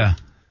 Yeah.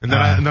 And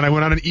then I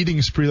went on an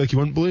eating spree like you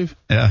wouldn't believe.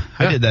 Yeah.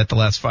 I did that the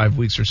last 5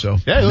 weeks or so.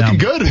 Yeah, you're looking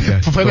good.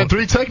 Play that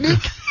 3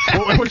 technique.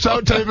 Watch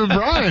out, Dave and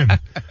Brian.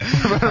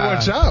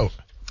 Watch out.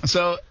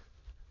 So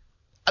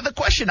the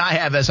question I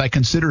have as I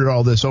considered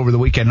all this over the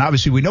weekend, and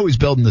obviously we know he's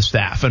building the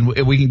staff, and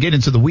we can get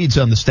into the weeds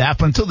on the staff,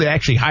 but until they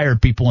actually hire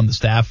people on the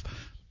staff,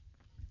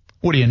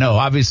 what do you know?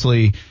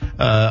 Obviously,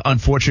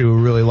 unfortunately,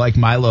 we really like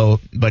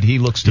Milo, but he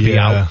looks to be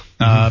out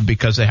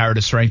because they hired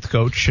a strength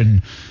coach.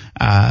 And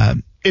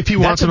if he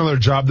wants another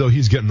job, though,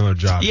 he's getting another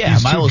job. Yeah,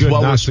 he's Milo's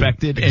well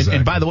respected, exactly.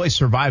 and by the way,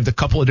 survived a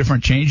couple of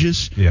different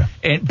changes. Yeah.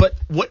 But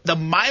what the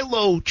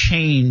Milo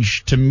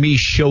change to me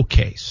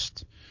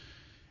showcased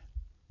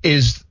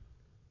is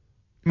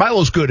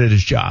Milo's good at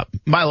his job.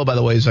 Milo, by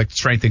the way, is like the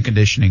strength and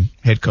conditioning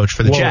head coach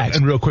for the Jags.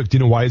 And real quick, do you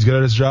know why he's good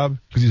at his job?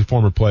 Because he's a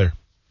former player.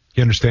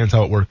 He understands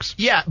how it works.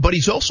 Yeah, but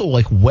he's also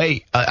like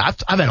I've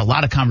had a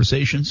lot of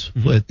conversations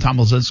with Tom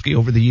Lazinski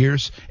over the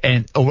years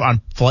and over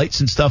on flights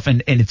and stuff,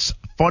 and it's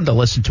fun to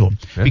listen to him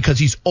because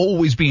he's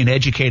always being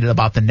educated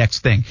about the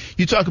next thing.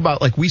 You talk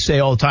about, like we say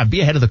all the time, be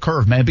ahead of the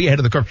curve, man, be ahead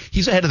of the curve.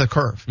 He's ahead of the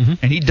curve,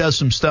 and he does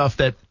some stuff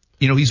that,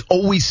 he's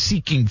always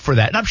seeking for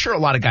that. And I'm sure a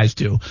lot of guys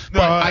do.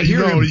 But I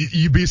hear him.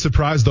 You'd be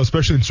surprised, though,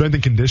 especially in strength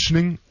and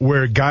conditioning,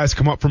 where guys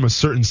come up from a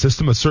certain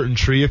system, a certain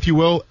tree, if you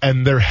will,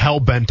 and they're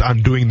hell-bent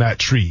on doing that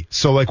tree.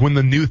 So, like, when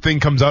the new thing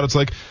comes out, it's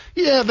like,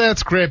 yeah,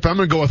 that's great, but I'm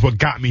going to go with what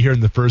got me here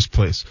in the first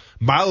place.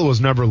 Milo was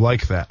never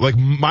like that. Like,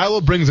 Milo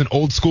brings an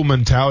old-school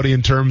mentality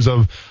in terms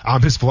of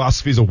his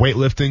philosophies of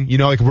weightlifting.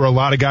 Like, where a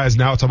lot of guys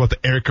now talk about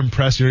the air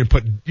compress, you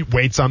put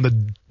weights on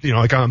the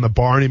like on the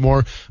bar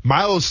anymore.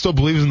 Milo still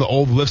believes in the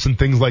old lifts and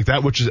things like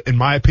that, which is, in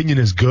my opinion,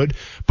 is good,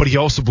 but he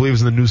also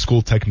believes in the new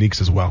school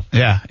techniques as well.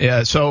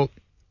 Yeah. So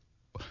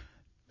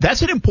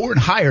that's an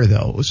important hire,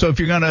 though. So if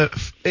you're going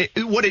to,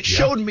 what it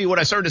showed me, what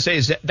I started to say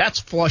is that's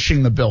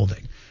flushing the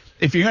building.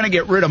 If you're going to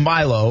get rid of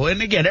Milo,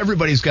 and again,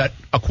 everybody's got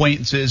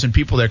acquaintances and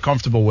people they're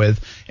comfortable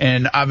with,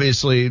 and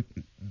obviously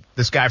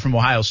this guy from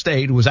Ohio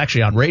State, who was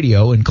actually on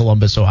radio in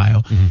Columbus,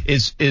 Ohio,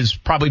 is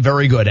probably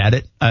very good at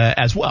it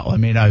as well. I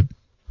mean,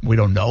 we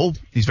don't know.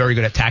 He's very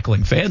good at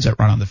tackling fans that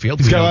run on the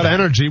field. He's got a lot of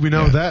energy. We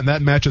know that, and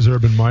that matches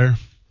Urban Meyer.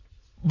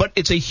 But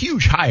it's a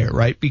huge hire,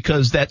 right?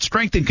 Because that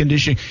strength and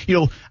conditioning,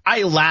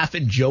 I laugh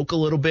and joke a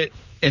little bit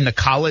in the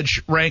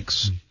college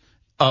ranks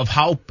of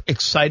how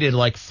excited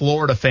like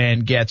Florida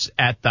fan gets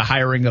at the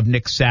hiring of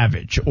Nick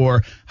Savage,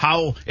 or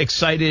how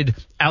excited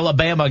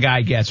Alabama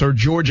guy gets, or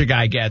Georgia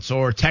guy gets,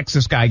 or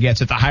Texas guy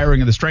gets at the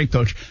hiring of the strength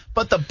coach.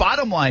 But the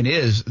bottom line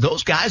is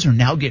those guys are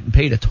now getting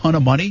paid a ton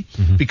of money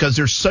because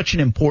there's such an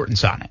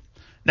importance on it.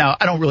 Now,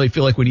 I don't really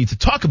feel like we need to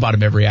talk about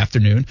him every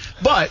afternoon,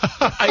 but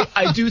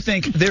I do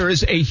think there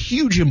is a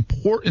huge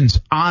importance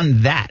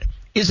on that.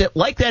 Is it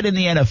like that in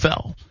the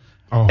NFL?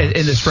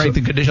 In the strength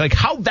and conditioning, like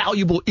how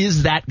valuable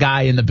is that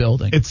guy in the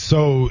building? It's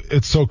so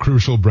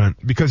crucial,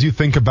 Brent, because you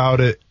think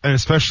about it, and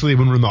especially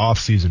when we're in the off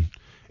season.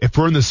 If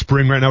we're in the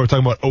spring right now, we're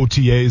talking about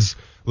OTAs.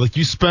 Like,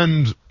 you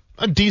spend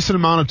a decent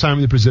amount of time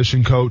with the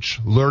position coach,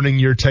 learning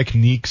your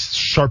techniques,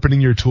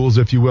 sharpening your tools,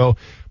 if you will.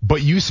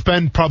 But you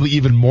spend probably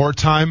even more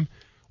time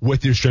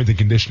with your strength and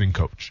conditioning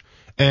coach.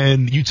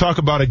 And you talk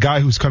about a guy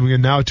who's coming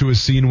in now to a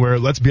scene where,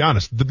 let's be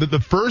honest,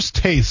 the first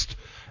taste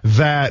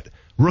that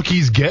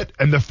rookies get,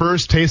 and the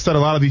first taste that a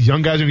lot of these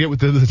young guys are going to get with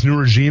this new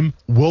regime,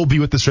 will be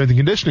with the strength and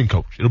conditioning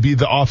coach. It'll be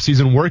the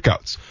off-season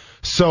workouts.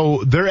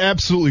 So they're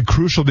absolutely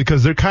crucial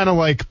because they're kind of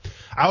like,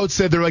 I would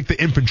say they're like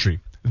the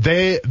infantry.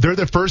 They're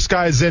the first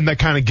guys in that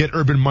kind of get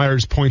Urban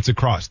Meyer's points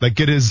across, that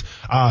get his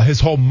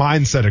whole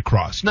mindset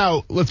across.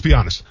 Now, let's be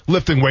honest.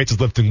 Lifting weights is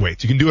lifting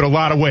weights. You can do it a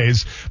lot of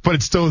ways, but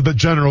it's still the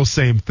general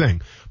same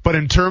thing. But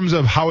in terms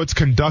of how it's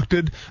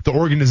conducted, the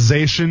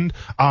organization,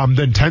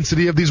 the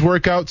intensity of these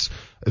workouts,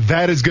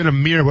 that is going to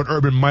mirror what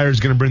Urban Meyer is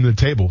going to bring to the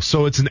table.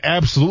 So it's an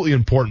absolutely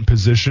important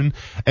position.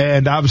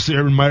 And obviously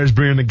Urban Meyer is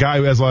bringing a guy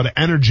who has a lot of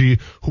energy,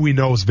 who he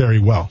knows very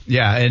well.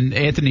 Yeah, and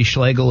Anthony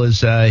Schlegel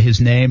is his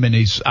name, and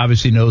he's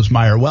obviously knows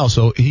Meyer well.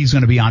 So he's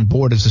going to be on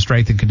board as the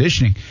strength and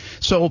conditioning.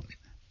 So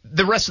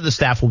the rest of the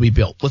staff will be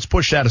built. Let's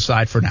push that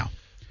aside for now.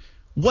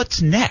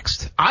 What's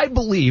next? I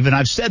believe, and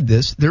I've said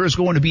this, there is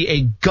going to be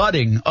a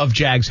gutting of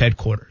Jags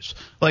headquarters,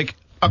 like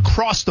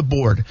across the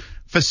board.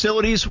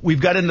 Facilities, we've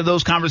got into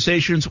those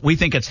conversations. We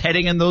think it's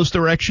heading in those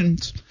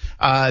directions,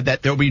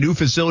 that there'll be new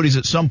facilities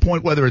at some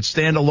point, whether it's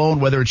standalone,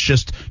 whether it's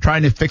just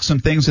trying to fix some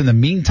things in the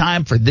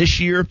meantime for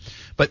this year.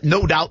 But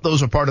no doubt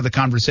those are part of the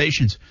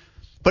conversations.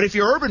 But if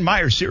you're Urban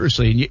Meyer,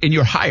 seriously, and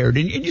you're hired,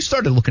 and you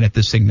started looking at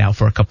this thing now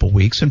for a couple of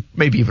weeks, and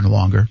maybe even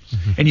longer,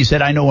 and you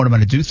said, I know what I'm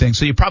going to do things,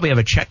 so you probably have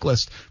a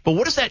checklist. But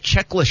what does that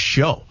checklist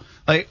show?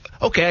 Like,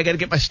 okay, I got to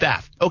get my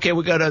staff. Okay,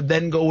 we got to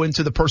then go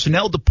into the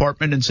personnel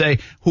department and say,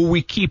 who are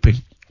we keeping?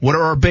 What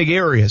are our big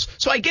areas?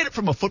 So I get it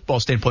from a football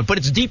standpoint, but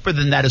it's deeper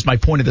than that is my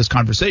point of this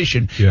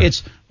conversation. Yeah.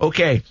 It's,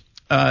 okay,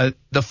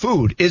 the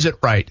food, is it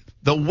right?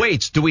 The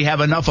weights, do we have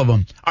enough of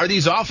them? Are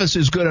these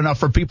offices good enough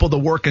for people to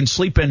work and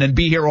sleep in and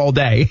be here all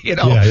day?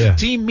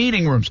 Team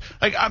meeting rooms.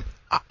 Like,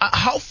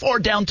 how far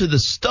down to the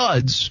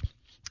studs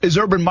is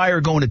Urban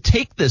Meyer going to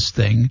take this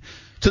thing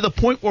to the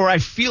point where I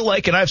feel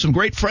like, and I have some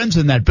great friends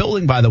in that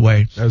building, by the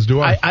way. As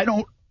do I.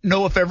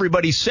 know if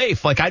everybody's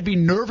safe. Like, I'd be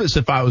nervous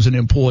if I was an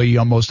employee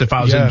almost if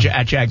I was at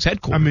Jags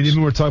headquarters. I mean,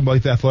 even we're talking about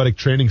like the athletic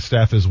training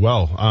staff as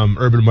well.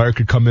 Urban Meyer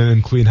could come in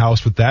and clean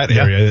house with that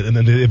area, and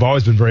then they've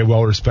always been very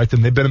well respected.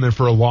 And they've been in there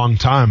for a long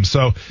time.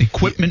 So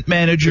equipment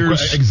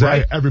managers,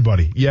 exactly,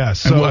 everybody. Yeah.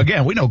 So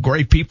again, we know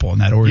great people in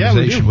that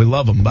organization. We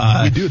love them.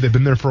 We do. They've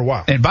been there for a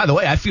while. And by the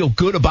way, I feel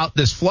good about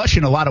this flush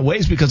in a lot of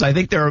ways because I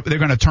think they're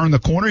going to turn the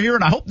corner here,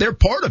 and I hope they're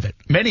part of it.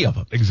 Many of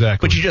them.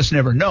 Exactly. But you just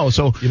never know.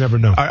 So you never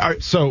know.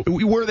 So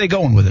where are they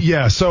going with it?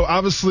 Yeah. So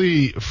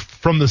obviously,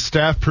 from the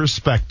staff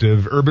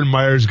perspective, Urban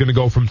Meyer is going to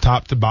go from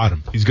top to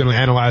bottom. He's going to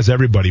analyze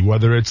everybody,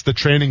 whether it's the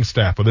training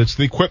staff, whether it's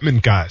the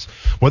equipment guys,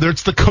 whether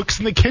it's the cooks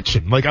in the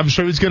kitchen. Like, I'm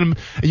sure he's going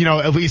to,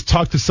 at least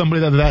talk to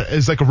somebody that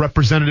is like a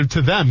representative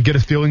to them, get a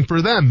feeling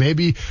for them.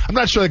 Maybe, I'm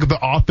not sure, like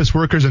the office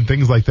workers and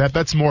things like that.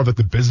 That's more of like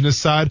the business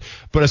side.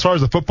 But as far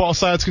as the football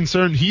side is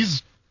concerned,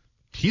 he's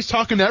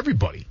talking to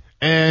everybody.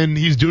 And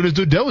he's doing his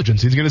due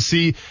diligence. He's going to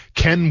see,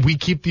 can we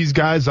keep these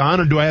guys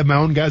on, or do I have my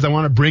own guys I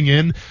want to bring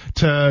in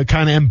to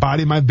kind of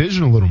embody my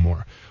vision a little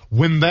more?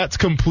 When that's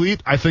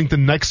complete, I think the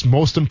next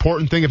most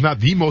important thing, if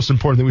not the most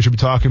important thing we should be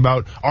talking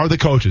about, are the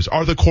coaches,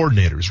 are the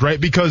coordinators, right?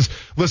 Because,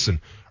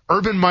 listen,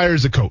 Urban Meyer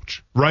is a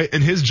coach, right?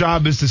 And his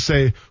job is to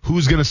say,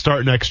 who's going to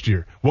start next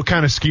year? What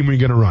kind of scheme are you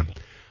going to run?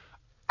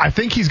 I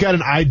think he's got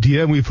an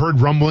idea, and we've heard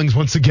rumblings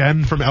once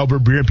again from Albert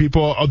Breer and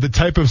people of the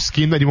type of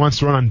scheme that he wants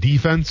to run on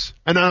defense.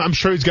 And I'm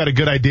sure he's got a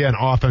good idea on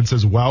offense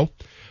as well.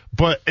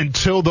 But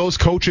until those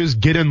coaches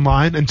get in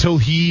line, until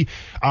he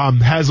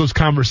has those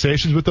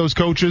conversations with those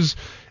coaches,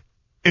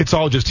 it's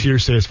all just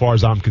hearsay as far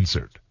as I'm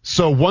concerned.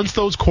 So once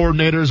those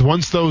coordinators,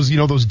 once those,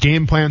 those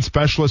game plan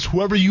specialists,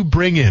 whoever you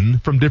bring in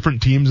from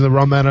different teams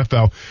around the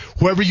NFL,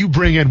 whoever you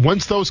bring in,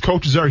 once those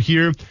coaches are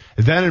here,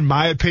 then in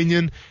my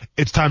opinion,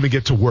 it's time to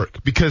get to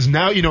work. Because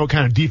now you know what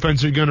kind of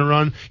defense you're going to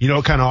run, you know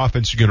what kind of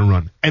offense you're going to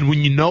run. And when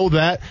you know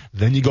that,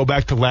 then you go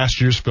back to last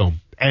year's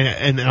film.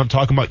 And I'm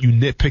talking about you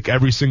nitpick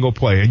every single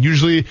play. And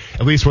usually,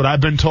 at least what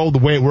I've been told, the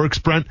way it works,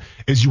 Brent,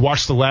 is you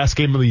watch the last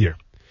game of the year.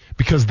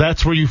 Because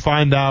that's where you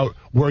find out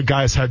where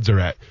guys' heads are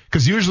at.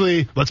 Because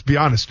usually, let's be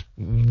honest,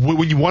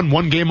 when you won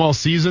one game all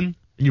season and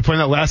you're playing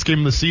that last game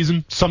of the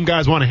season, some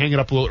guys want to hang it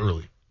up a little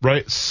early,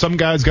 right? Some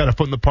guys got a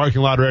foot in the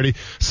parking lot already.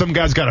 Some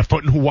guys got a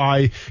foot in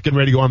Hawaii getting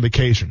ready to go on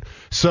vacation.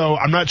 So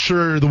I'm not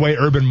sure the way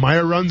Urban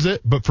Meyer runs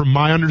it, but from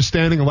my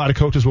understanding, a lot of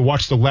coaches will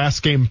watch the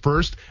last game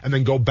first and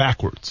then go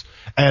backwards.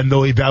 And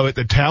they'll evaluate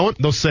the talent.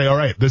 They'll say, all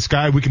right, this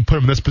guy, we can put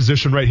him in this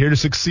position right here to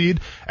succeed,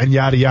 and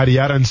yada, yada,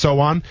 yada, and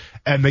so on.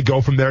 And they go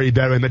from there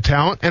evaluating the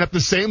talent. And at the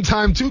same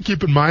time, too,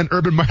 keep in mind,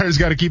 Urban Meyer's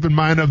got to keep in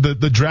mind of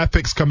the draft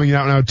picks coming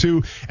out now,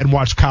 too, and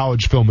watch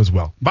college film as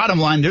well. Bottom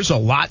line, there's a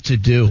lot to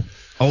do.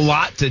 A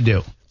lot to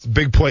do. It's a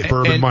big plate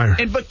for Urban Meyer.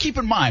 But keep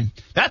in mind,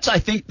 that's, I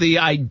think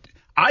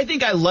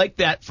I like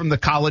that from the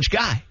college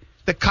guy.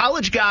 The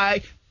college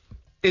guy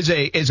is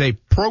a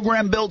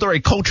program builder, a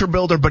culture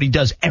builder, but he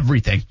does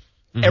everything.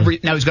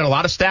 Mm-hmm. Now he's got a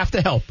lot of staff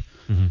to help,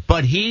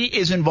 but he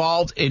is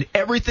involved in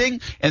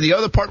everything. And the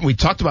other part, and we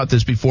talked about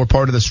this before,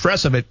 part of the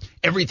stress of it,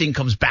 everything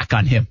comes back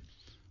on him,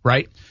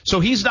 right?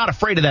 So he's not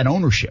afraid of that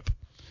ownership.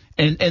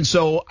 And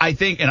so I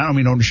think, and I don't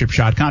mean ownership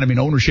shot con, I mean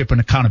ownership and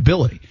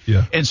accountability.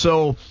 Yeah. And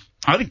so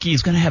I think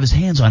he's going to have his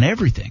hands on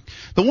everything.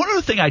 The one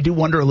other thing I do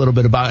wonder a little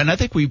bit about, and I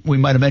think we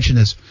might have mentioned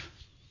this,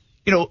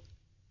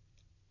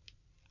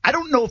 I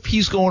don't know if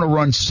he's going to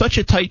run such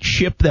a tight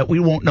ship that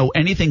we won't know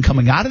anything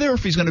coming out of there, or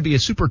if he's going to be a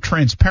super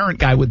transparent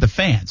guy with the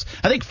fans.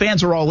 I think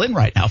fans are all in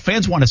right now.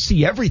 Fans want to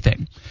see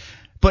everything.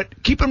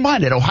 But keep in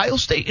mind, at Ohio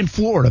State and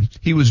Florida,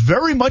 he was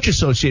very much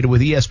associated with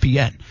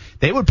ESPN.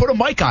 They would put a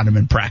mic on him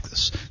in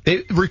practice.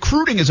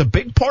 Recruiting is a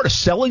big part of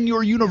selling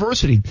your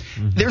university.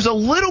 Mm-hmm. There's a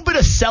little bit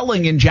of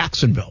selling in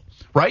Jacksonville,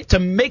 right, to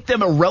make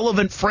them a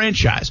relevant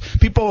franchise.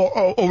 People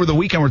over the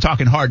weekend were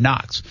talking Hard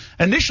Knocks.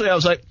 Initially, I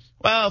was like,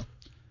 well,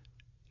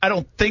 I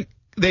don't think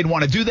they'd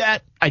want to do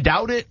that. I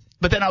doubt it.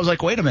 But then I was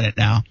like, wait a minute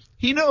now.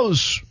 He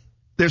knows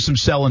there's some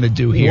selling to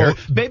do here. Well,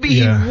 Maybe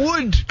he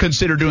would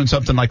consider doing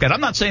something like that.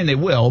 I'm not saying they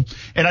will.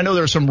 And I know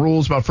there are some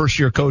rules about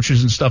first-year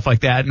coaches and stuff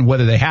like that and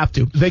whether they have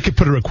to. They could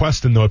put a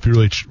request in, though, if you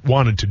really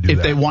wanted to do that.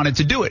 If they wanted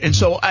to do it. And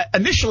so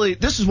initially,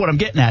 this is what I'm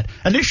getting at.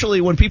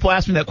 Initially, when people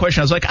asked me that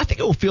question, I was like, I think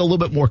it will feel a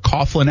little bit more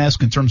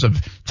Coughlin-esque in terms of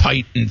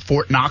tight and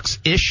Fort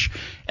Knox-ish.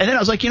 And then I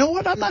was like, you know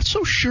what? I'm not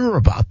so sure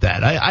about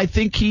that. I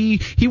think he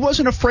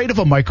wasn't afraid of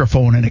a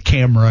microphone and a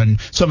camera and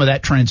some of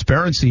that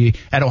transparency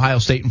at Ohio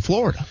State and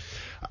Florida.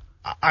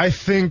 I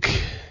think,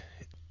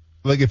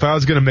 like, if I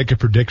was going to make a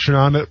prediction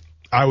on it,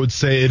 I would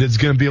say it is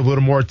going to be a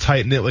little more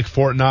tight-knit like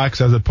Fort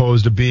Knox as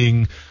opposed to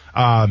being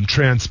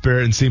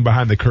transparent and seeing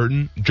behind the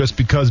curtain, just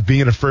because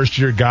being a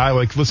first-year guy,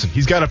 like, listen,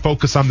 he's got to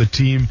focus on the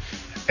team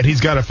and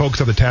he's got to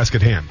focus on the task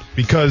at hand.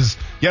 Because,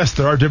 yes,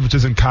 there are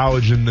differences in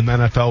college and in the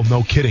NFL,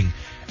 no kidding.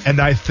 And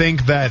I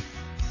think that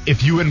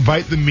if you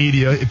invite the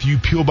media, if you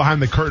peel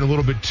behind the curtain a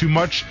little bit too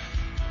much,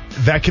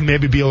 that can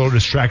maybe be a little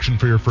distraction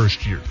for your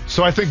first year.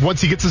 So I think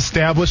once he gets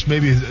established,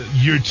 maybe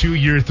year 2,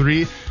 year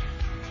 3,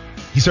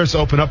 he starts to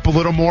open up a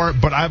little more.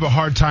 But I have a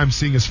hard time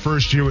seeing his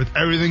first year with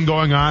everything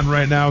going on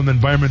right now in the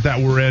environment that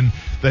we're in,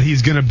 that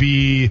he's going to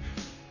be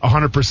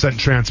 100%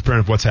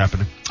 transparent of what's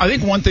happening. I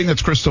think one thing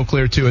that's crystal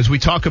clear, too, as we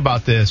talk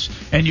about this,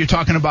 and you're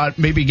talking about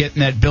maybe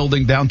getting that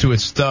building down to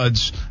its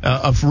studs,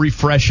 of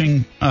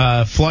refreshing,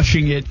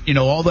 flushing it,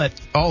 all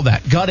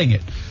that, gutting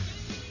it.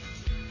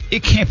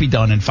 It can't be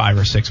done in 5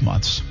 or 6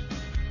 months.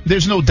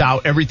 There's no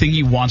doubt everything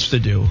he wants to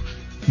do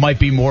might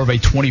be more of a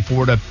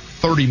 24 to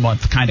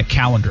 30-month kind of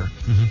calendar.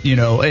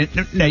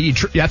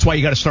 That's why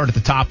you got to start at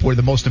the top where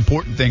the most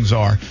important things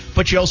are.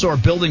 But you also are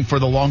building for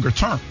the longer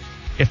term,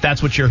 if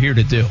that's what you're here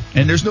to do.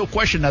 And there's no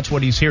question that's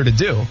what he's here to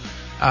do.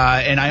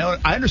 And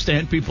I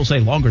understand people say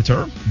longer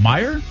term.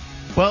 Meyer?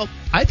 Well,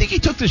 I think he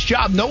took this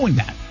job knowing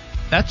that.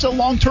 That's a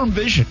long-term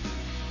vision.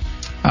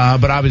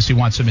 But obviously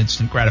wants some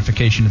instant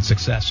gratification and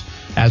success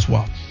as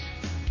well.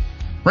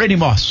 Randy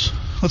Moss.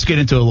 Let's get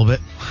into it a little bit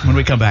when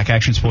we come back.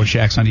 Action Sports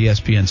Jacks on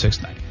ESPN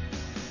 690.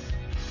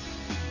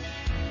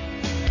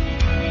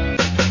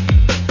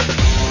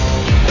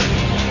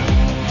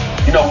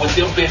 With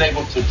them being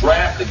able to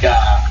draft a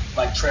guy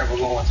like Trevor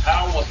Lawrence,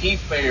 how will he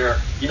fare,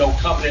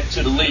 coming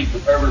into the league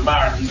with Urban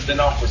Meyer? He's been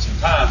off for some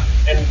time.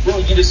 And, Brew,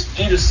 you just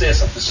said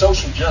something,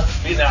 social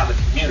justice, being out in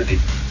the community.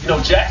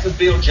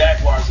 Jacksonville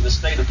Jaguars in the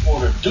state of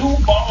Florida,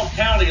 Duval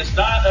County is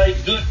not a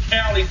good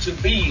county to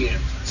be in.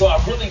 So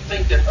I really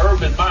think that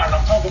Urban Meyer, and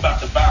I'm talking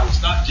about the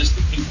violence, not just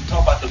the people, I'm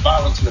talking about the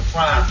violence and the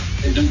crime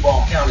in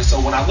Duval County. So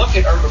when I look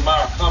at Urban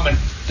Meyer coming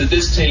to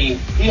this team,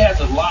 he has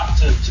a lot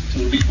to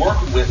be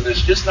working with, and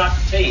it's just not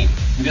the team.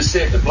 You just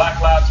said the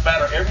Black Lives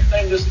Matter,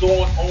 everything that's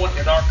going on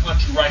in our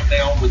country right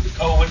now with the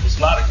COVID, there's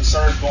a lot of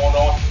concerns going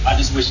on. I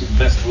just wish him the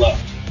best of luck.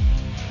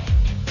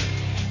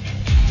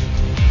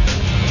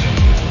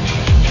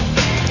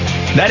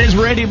 That is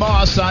Randy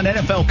Moss on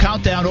NFL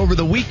Countdown over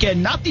the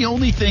weekend. Not the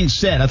only thing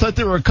said. I thought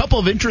there were a couple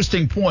of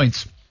interesting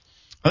points.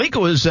 I think it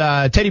was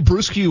Teddy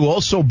Bruschi who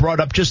also brought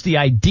up just the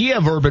idea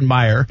of Urban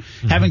Meyer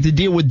having to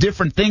deal with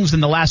different things than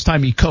the last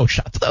time he coached.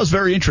 I thought that was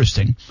very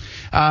interesting.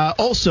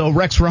 Also,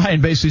 Rex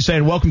Ryan basically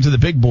saying, welcome to the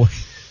big boy.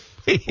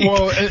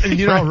 Well, and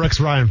you know how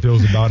Rex Ryan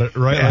feels about it,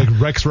 right? Yeah. Like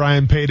Rex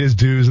Ryan paid his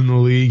dues in the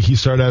league. He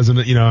started as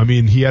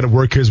he had to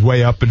work his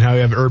way up, and how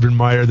you have Urban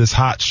Meyer, this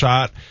hot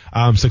shot,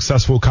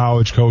 successful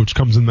college coach,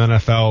 comes in the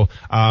NFL,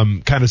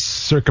 kind of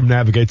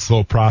circumnavigates the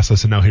whole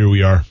process, and now here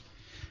we are.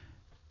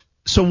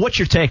 So what's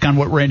your take on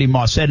what Randy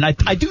Moss said? And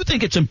I do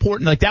think it's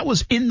important. Like, that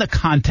was in the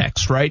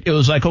context, right? It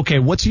was like, okay,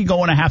 what's he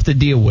going to have to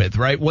deal with,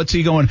 right? What's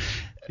he going?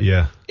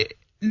 Yeah.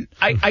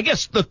 I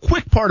guess the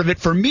quick part of it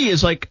for me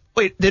is like,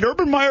 wait, did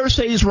Urban Meyer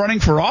say he's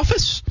running for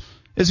office?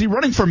 Is he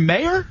running for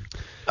mayor?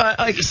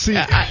 I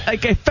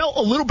felt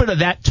a little bit of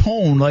that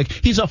tone. Like,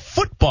 he's a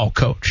football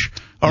coach.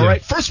 All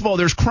right. First of all,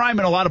 there's crime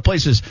in a lot of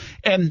places,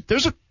 and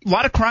there's a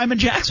lot of crime in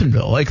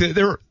Jacksonville. Like,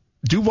 there's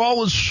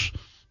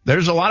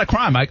a lot of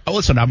crime.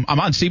 Listen, I'm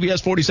on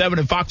CBS 47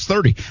 and Fox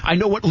 30. I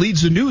know what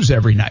leads the news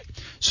every night.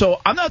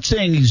 So I'm not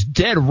saying he's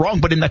dead wrong,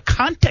 but in the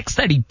context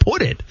that he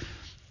put it,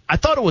 I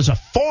thought it was a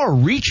far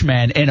reach,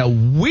 man, and a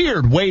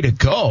weird way to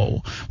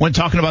go when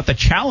talking about the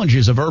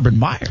challenges of Urban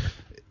Meyer.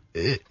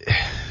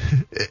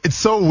 It's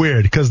so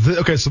weird because,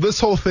 so this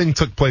whole thing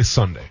took place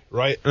Sunday,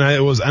 right? And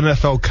it was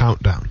NFL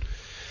Countdown.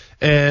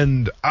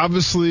 And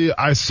obviously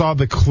I saw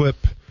the clip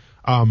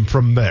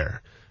from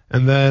there.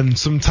 And then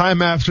some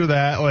time after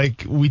that,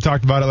 like, we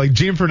talked about it, like,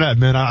 Gene Fournette,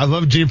 man, I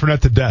love Gene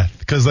Fournette to death.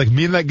 Because, like,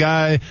 me and that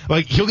guy,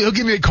 like, he'll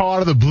give me a call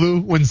out of the blue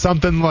when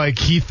something, like,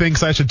 he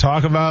thinks I should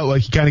talk about.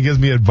 Like, he kind of gives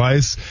me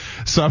advice.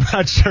 So I'm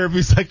not sure if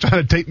he's, like,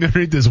 trying to take me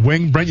underneath his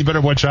wing. Brent, you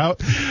better watch out.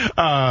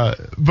 But,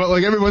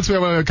 like, every once in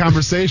a while we have a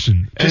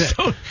conversation.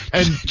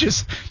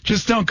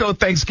 Just don't go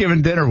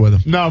Thanksgiving dinner with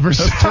him. No, those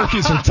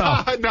turkeys are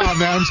tough. No,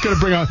 man, I'm just going to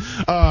bring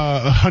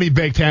a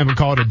honey-baked ham and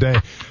call it a day.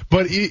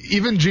 But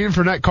even Gene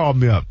Fournette called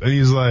me up, and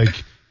he's like,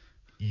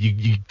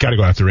 you got to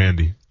go after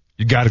Randy.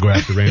 You got to go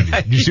after Randy.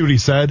 You see what he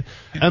said?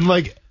 And,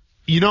 like,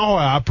 you know how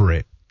I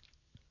operate.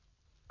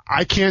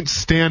 I can't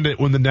stand it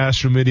when the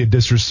national media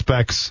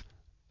disrespects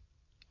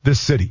this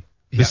city,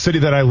 the city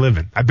that I live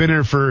in. I've been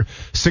here for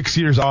 6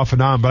 years off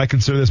and on, but I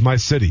consider this my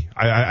city.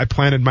 I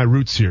planted my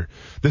roots here.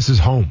 This is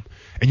home.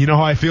 And you know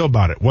how I feel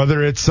about it.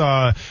 Whether it's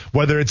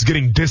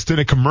getting dissed in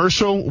a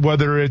commercial,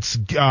 whether it's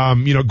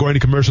going to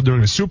commercial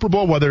during the Super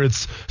Bowl, whether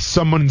it's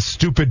someone's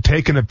stupid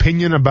take an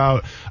opinion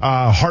about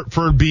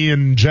Hartford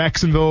being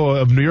Jacksonville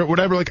of New York,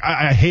 whatever. Like,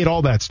 I hate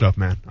all that stuff,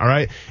 man. All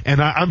right,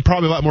 and I'm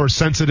probably a lot more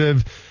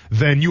sensitive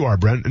than you are,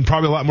 Brent, and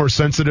probably a lot more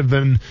sensitive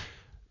than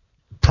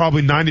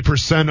probably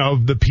 90%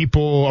 of the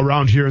people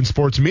around here in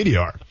sports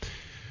media are.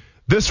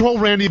 This whole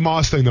Randy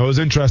Moss thing, though, is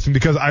interesting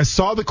because I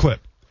saw the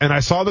clip. And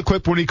I saw the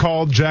clip when he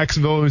called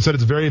Jacksonville and he said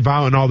it's very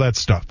violent and all that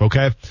stuff,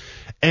 okay?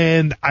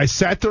 And I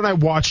sat there and I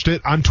watched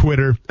it on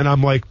Twitter, and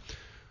I'm like,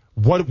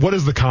 what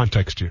is the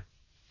context here?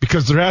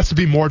 Because there has to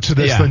be more to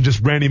this than just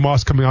Randy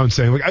Moss coming out and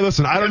saying, like,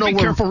 listen, I don't know. Be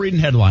careful reading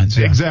headlines.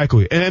 Yeah.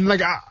 Exactly. And, like,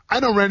 I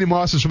know Randy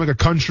Moss is from, like, a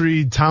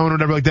country town or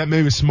whatever like that,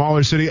 maybe a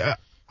smaller city.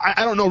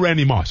 I don't know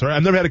Randy Moss, all right?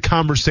 I've never had a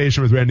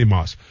conversation with Randy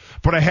Moss.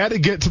 But I had to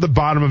get to the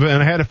bottom of it,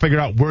 and I had to figure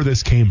out where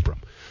this came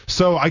from.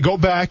 So I go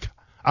back.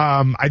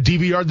 I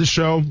DVR'd the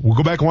show. We'll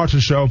go back and watch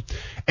the show.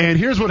 And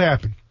here's what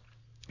happened.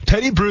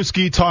 Teddy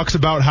Bruschi talks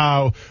about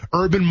how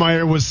Urban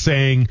Meyer was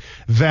saying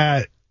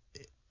that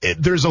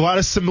there's a lot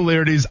of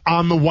similarities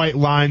on the white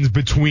lines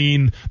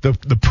between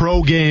the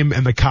pro game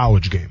and the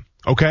college game.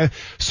 Okay,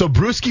 so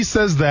Bruschi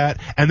says that,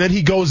 and then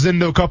he goes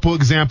into a couple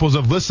examples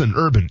of, listen,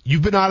 Urban,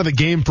 you've been out of the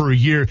game for a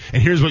year,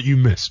 and here's what you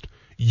missed.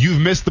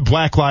 You've missed the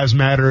Black Lives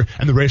Matter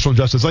and the racial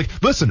injustice. Like,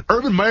 listen,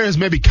 Urban Meyer has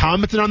maybe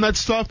commented on that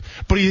stuff,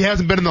 but he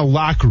hasn't been in the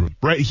locker room,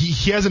 right?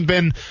 He hasn't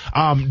been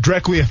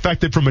directly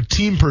affected from a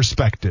team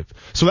perspective.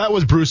 So that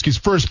was Bruschi's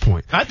first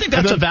point. I think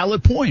that's a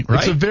valid point, right?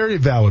 It's a very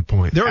valid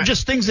point. There are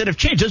just things that have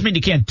changed. Doesn't mean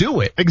you can't do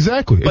it.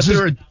 Exactly. But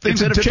there are things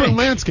that have changed. It's a different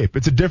landscape.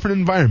 It's a different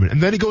environment.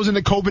 And then he goes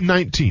into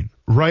COVID-19.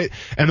 Right?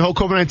 And the whole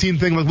COVID-19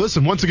 thing, like,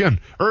 listen, once again,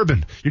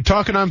 Urban, you're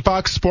talking on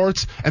Fox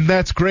Sports, and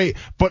that's great,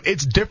 but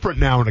it's different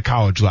now in a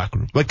college locker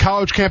room. Like,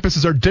 college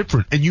campuses are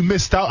different, and you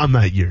missed out on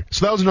that year.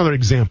 So that was another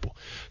example.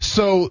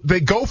 So they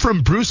go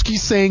from Bruschi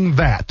saying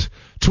that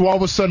to all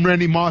of a sudden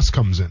Randy Moss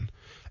comes in.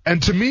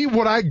 And to me,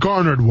 what I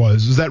garnered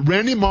is that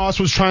Randy Moss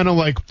was trying to,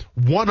 like,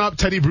 one-up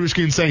Teddy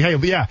Bruschi and saying, hey,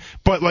 yeah,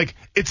 but, like,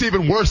 it's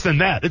even worse than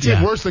that. It's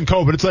even worse than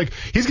COVID. It's like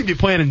he's going to be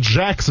playing in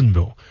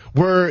Jacksonville,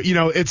 where, you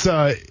know, it's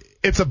a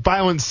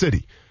violent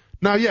city.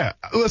 Now, yeah,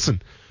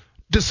 listen,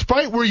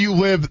 despite where you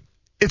live,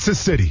 it's a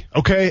city,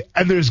 okay?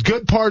 And there's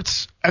good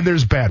parts and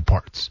there's bad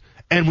parts.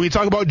 And when you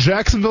talk about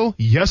Jacksonville,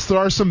 yes, there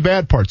are some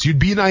bad parts. You'd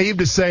be naive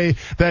to say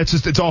that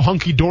it's all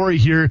hunky-dory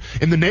here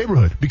in the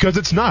neighborhood, because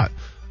it's not.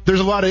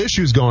 There's a lot of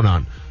issues going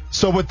on.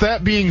 So with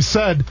that being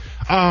said,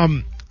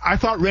 I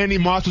thought Randy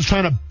Moss was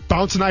trying to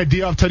bounce an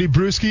idea off Teddy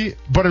Bruschi,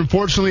 but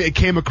unfortunately it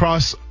came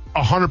across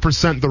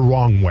 100% the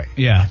wrong way.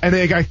 Yeah. And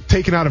it got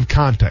taken out of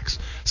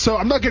context. So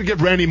I'm not going to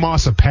give Randy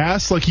Moss a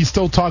pass. Like, he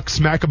still talks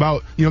smack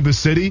about, you know, the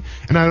city,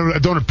 and I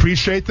don't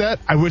appreciate that.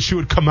 I wish he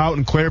would come out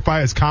and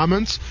clarify his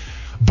comments.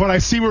 But I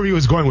see where he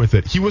was going with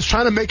it. He was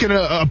trying to make it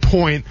a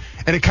point,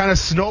 and it kind of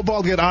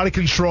snowballed, get out of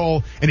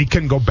control, and he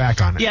couldn't go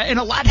back on it. Yeah, and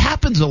a lot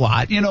happens a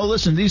lot. You know,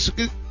 listen,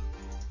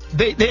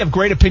 they have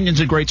great opinions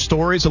and great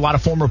stories, a lot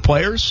of former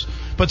players,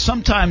 but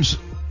sometimes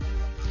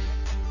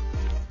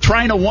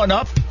trying to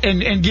one-up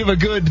and give a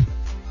good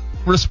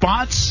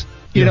response,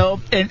 you know,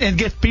 and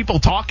get people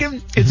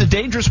talking, it's a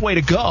dangerous way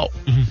to go.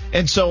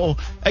 And so,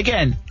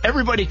 again,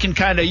 everybody can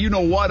kind of, you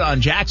know what,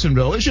 on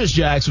Jacksonville. It's just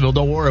Jacksonville,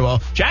 don't worry.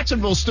 Well,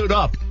 Jacksonville stood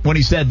up when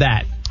he said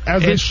that.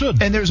 As they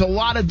should. And there's a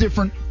lot of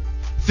different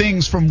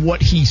things from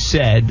what he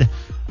said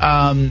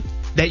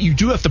that you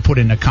do have to put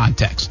into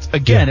context.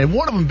 Again, and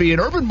one of them being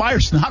Urban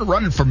Meyer's not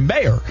running for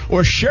mayor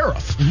or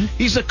sheriff.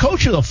 He's a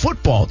coach of the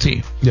football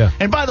team. Yeah.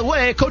 And by the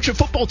way, a coach of a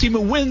football team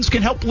who wins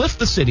can help lift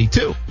the city,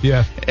 too.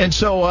 Yeah. And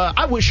so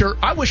I wish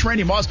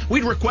Randy Moss,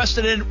 we'd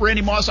requested it,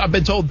 Randy Moss. I've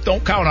been told,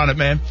 don't count on it,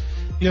 man.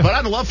 Yeah. But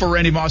I'd love for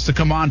Randy Moss to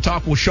come on,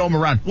 talk. We'll show him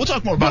around. We'll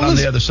talk more about it on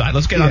the other side.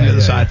 Let's get on the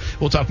other side.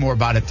 We'll talk more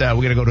about it. We're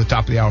going to go to the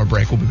top of the hour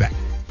break. We'll be back.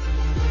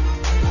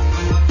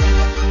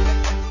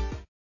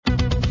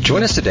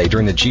 Join us today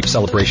during the Jeep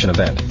Celebration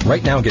event.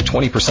 Right now, get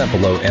 20%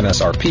 below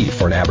MSRP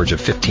for an average of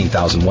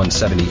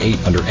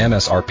 $15,178 under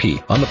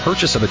MSRP on the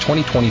purchase of a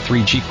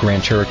 2023 Jeep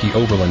Grand Cherokee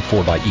Overland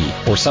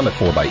 4xE or Summit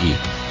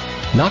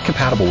 4xE. Not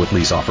compatible with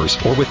lease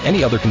offers or with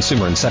any other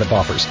consumer incentive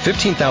offers.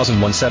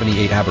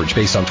 $15,178 average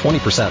based on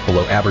 20%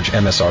 below average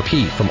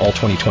MSRP from all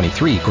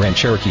 2023 Grand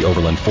Cherokee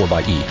Overland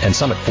 4xE and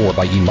Summit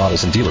 4xE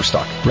models in dealer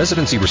stock.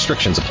 Residency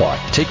restrictions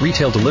apply. Take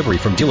retail delivery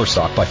from dealer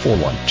stock by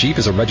 4/1. Jeep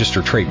is a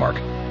registered trademark.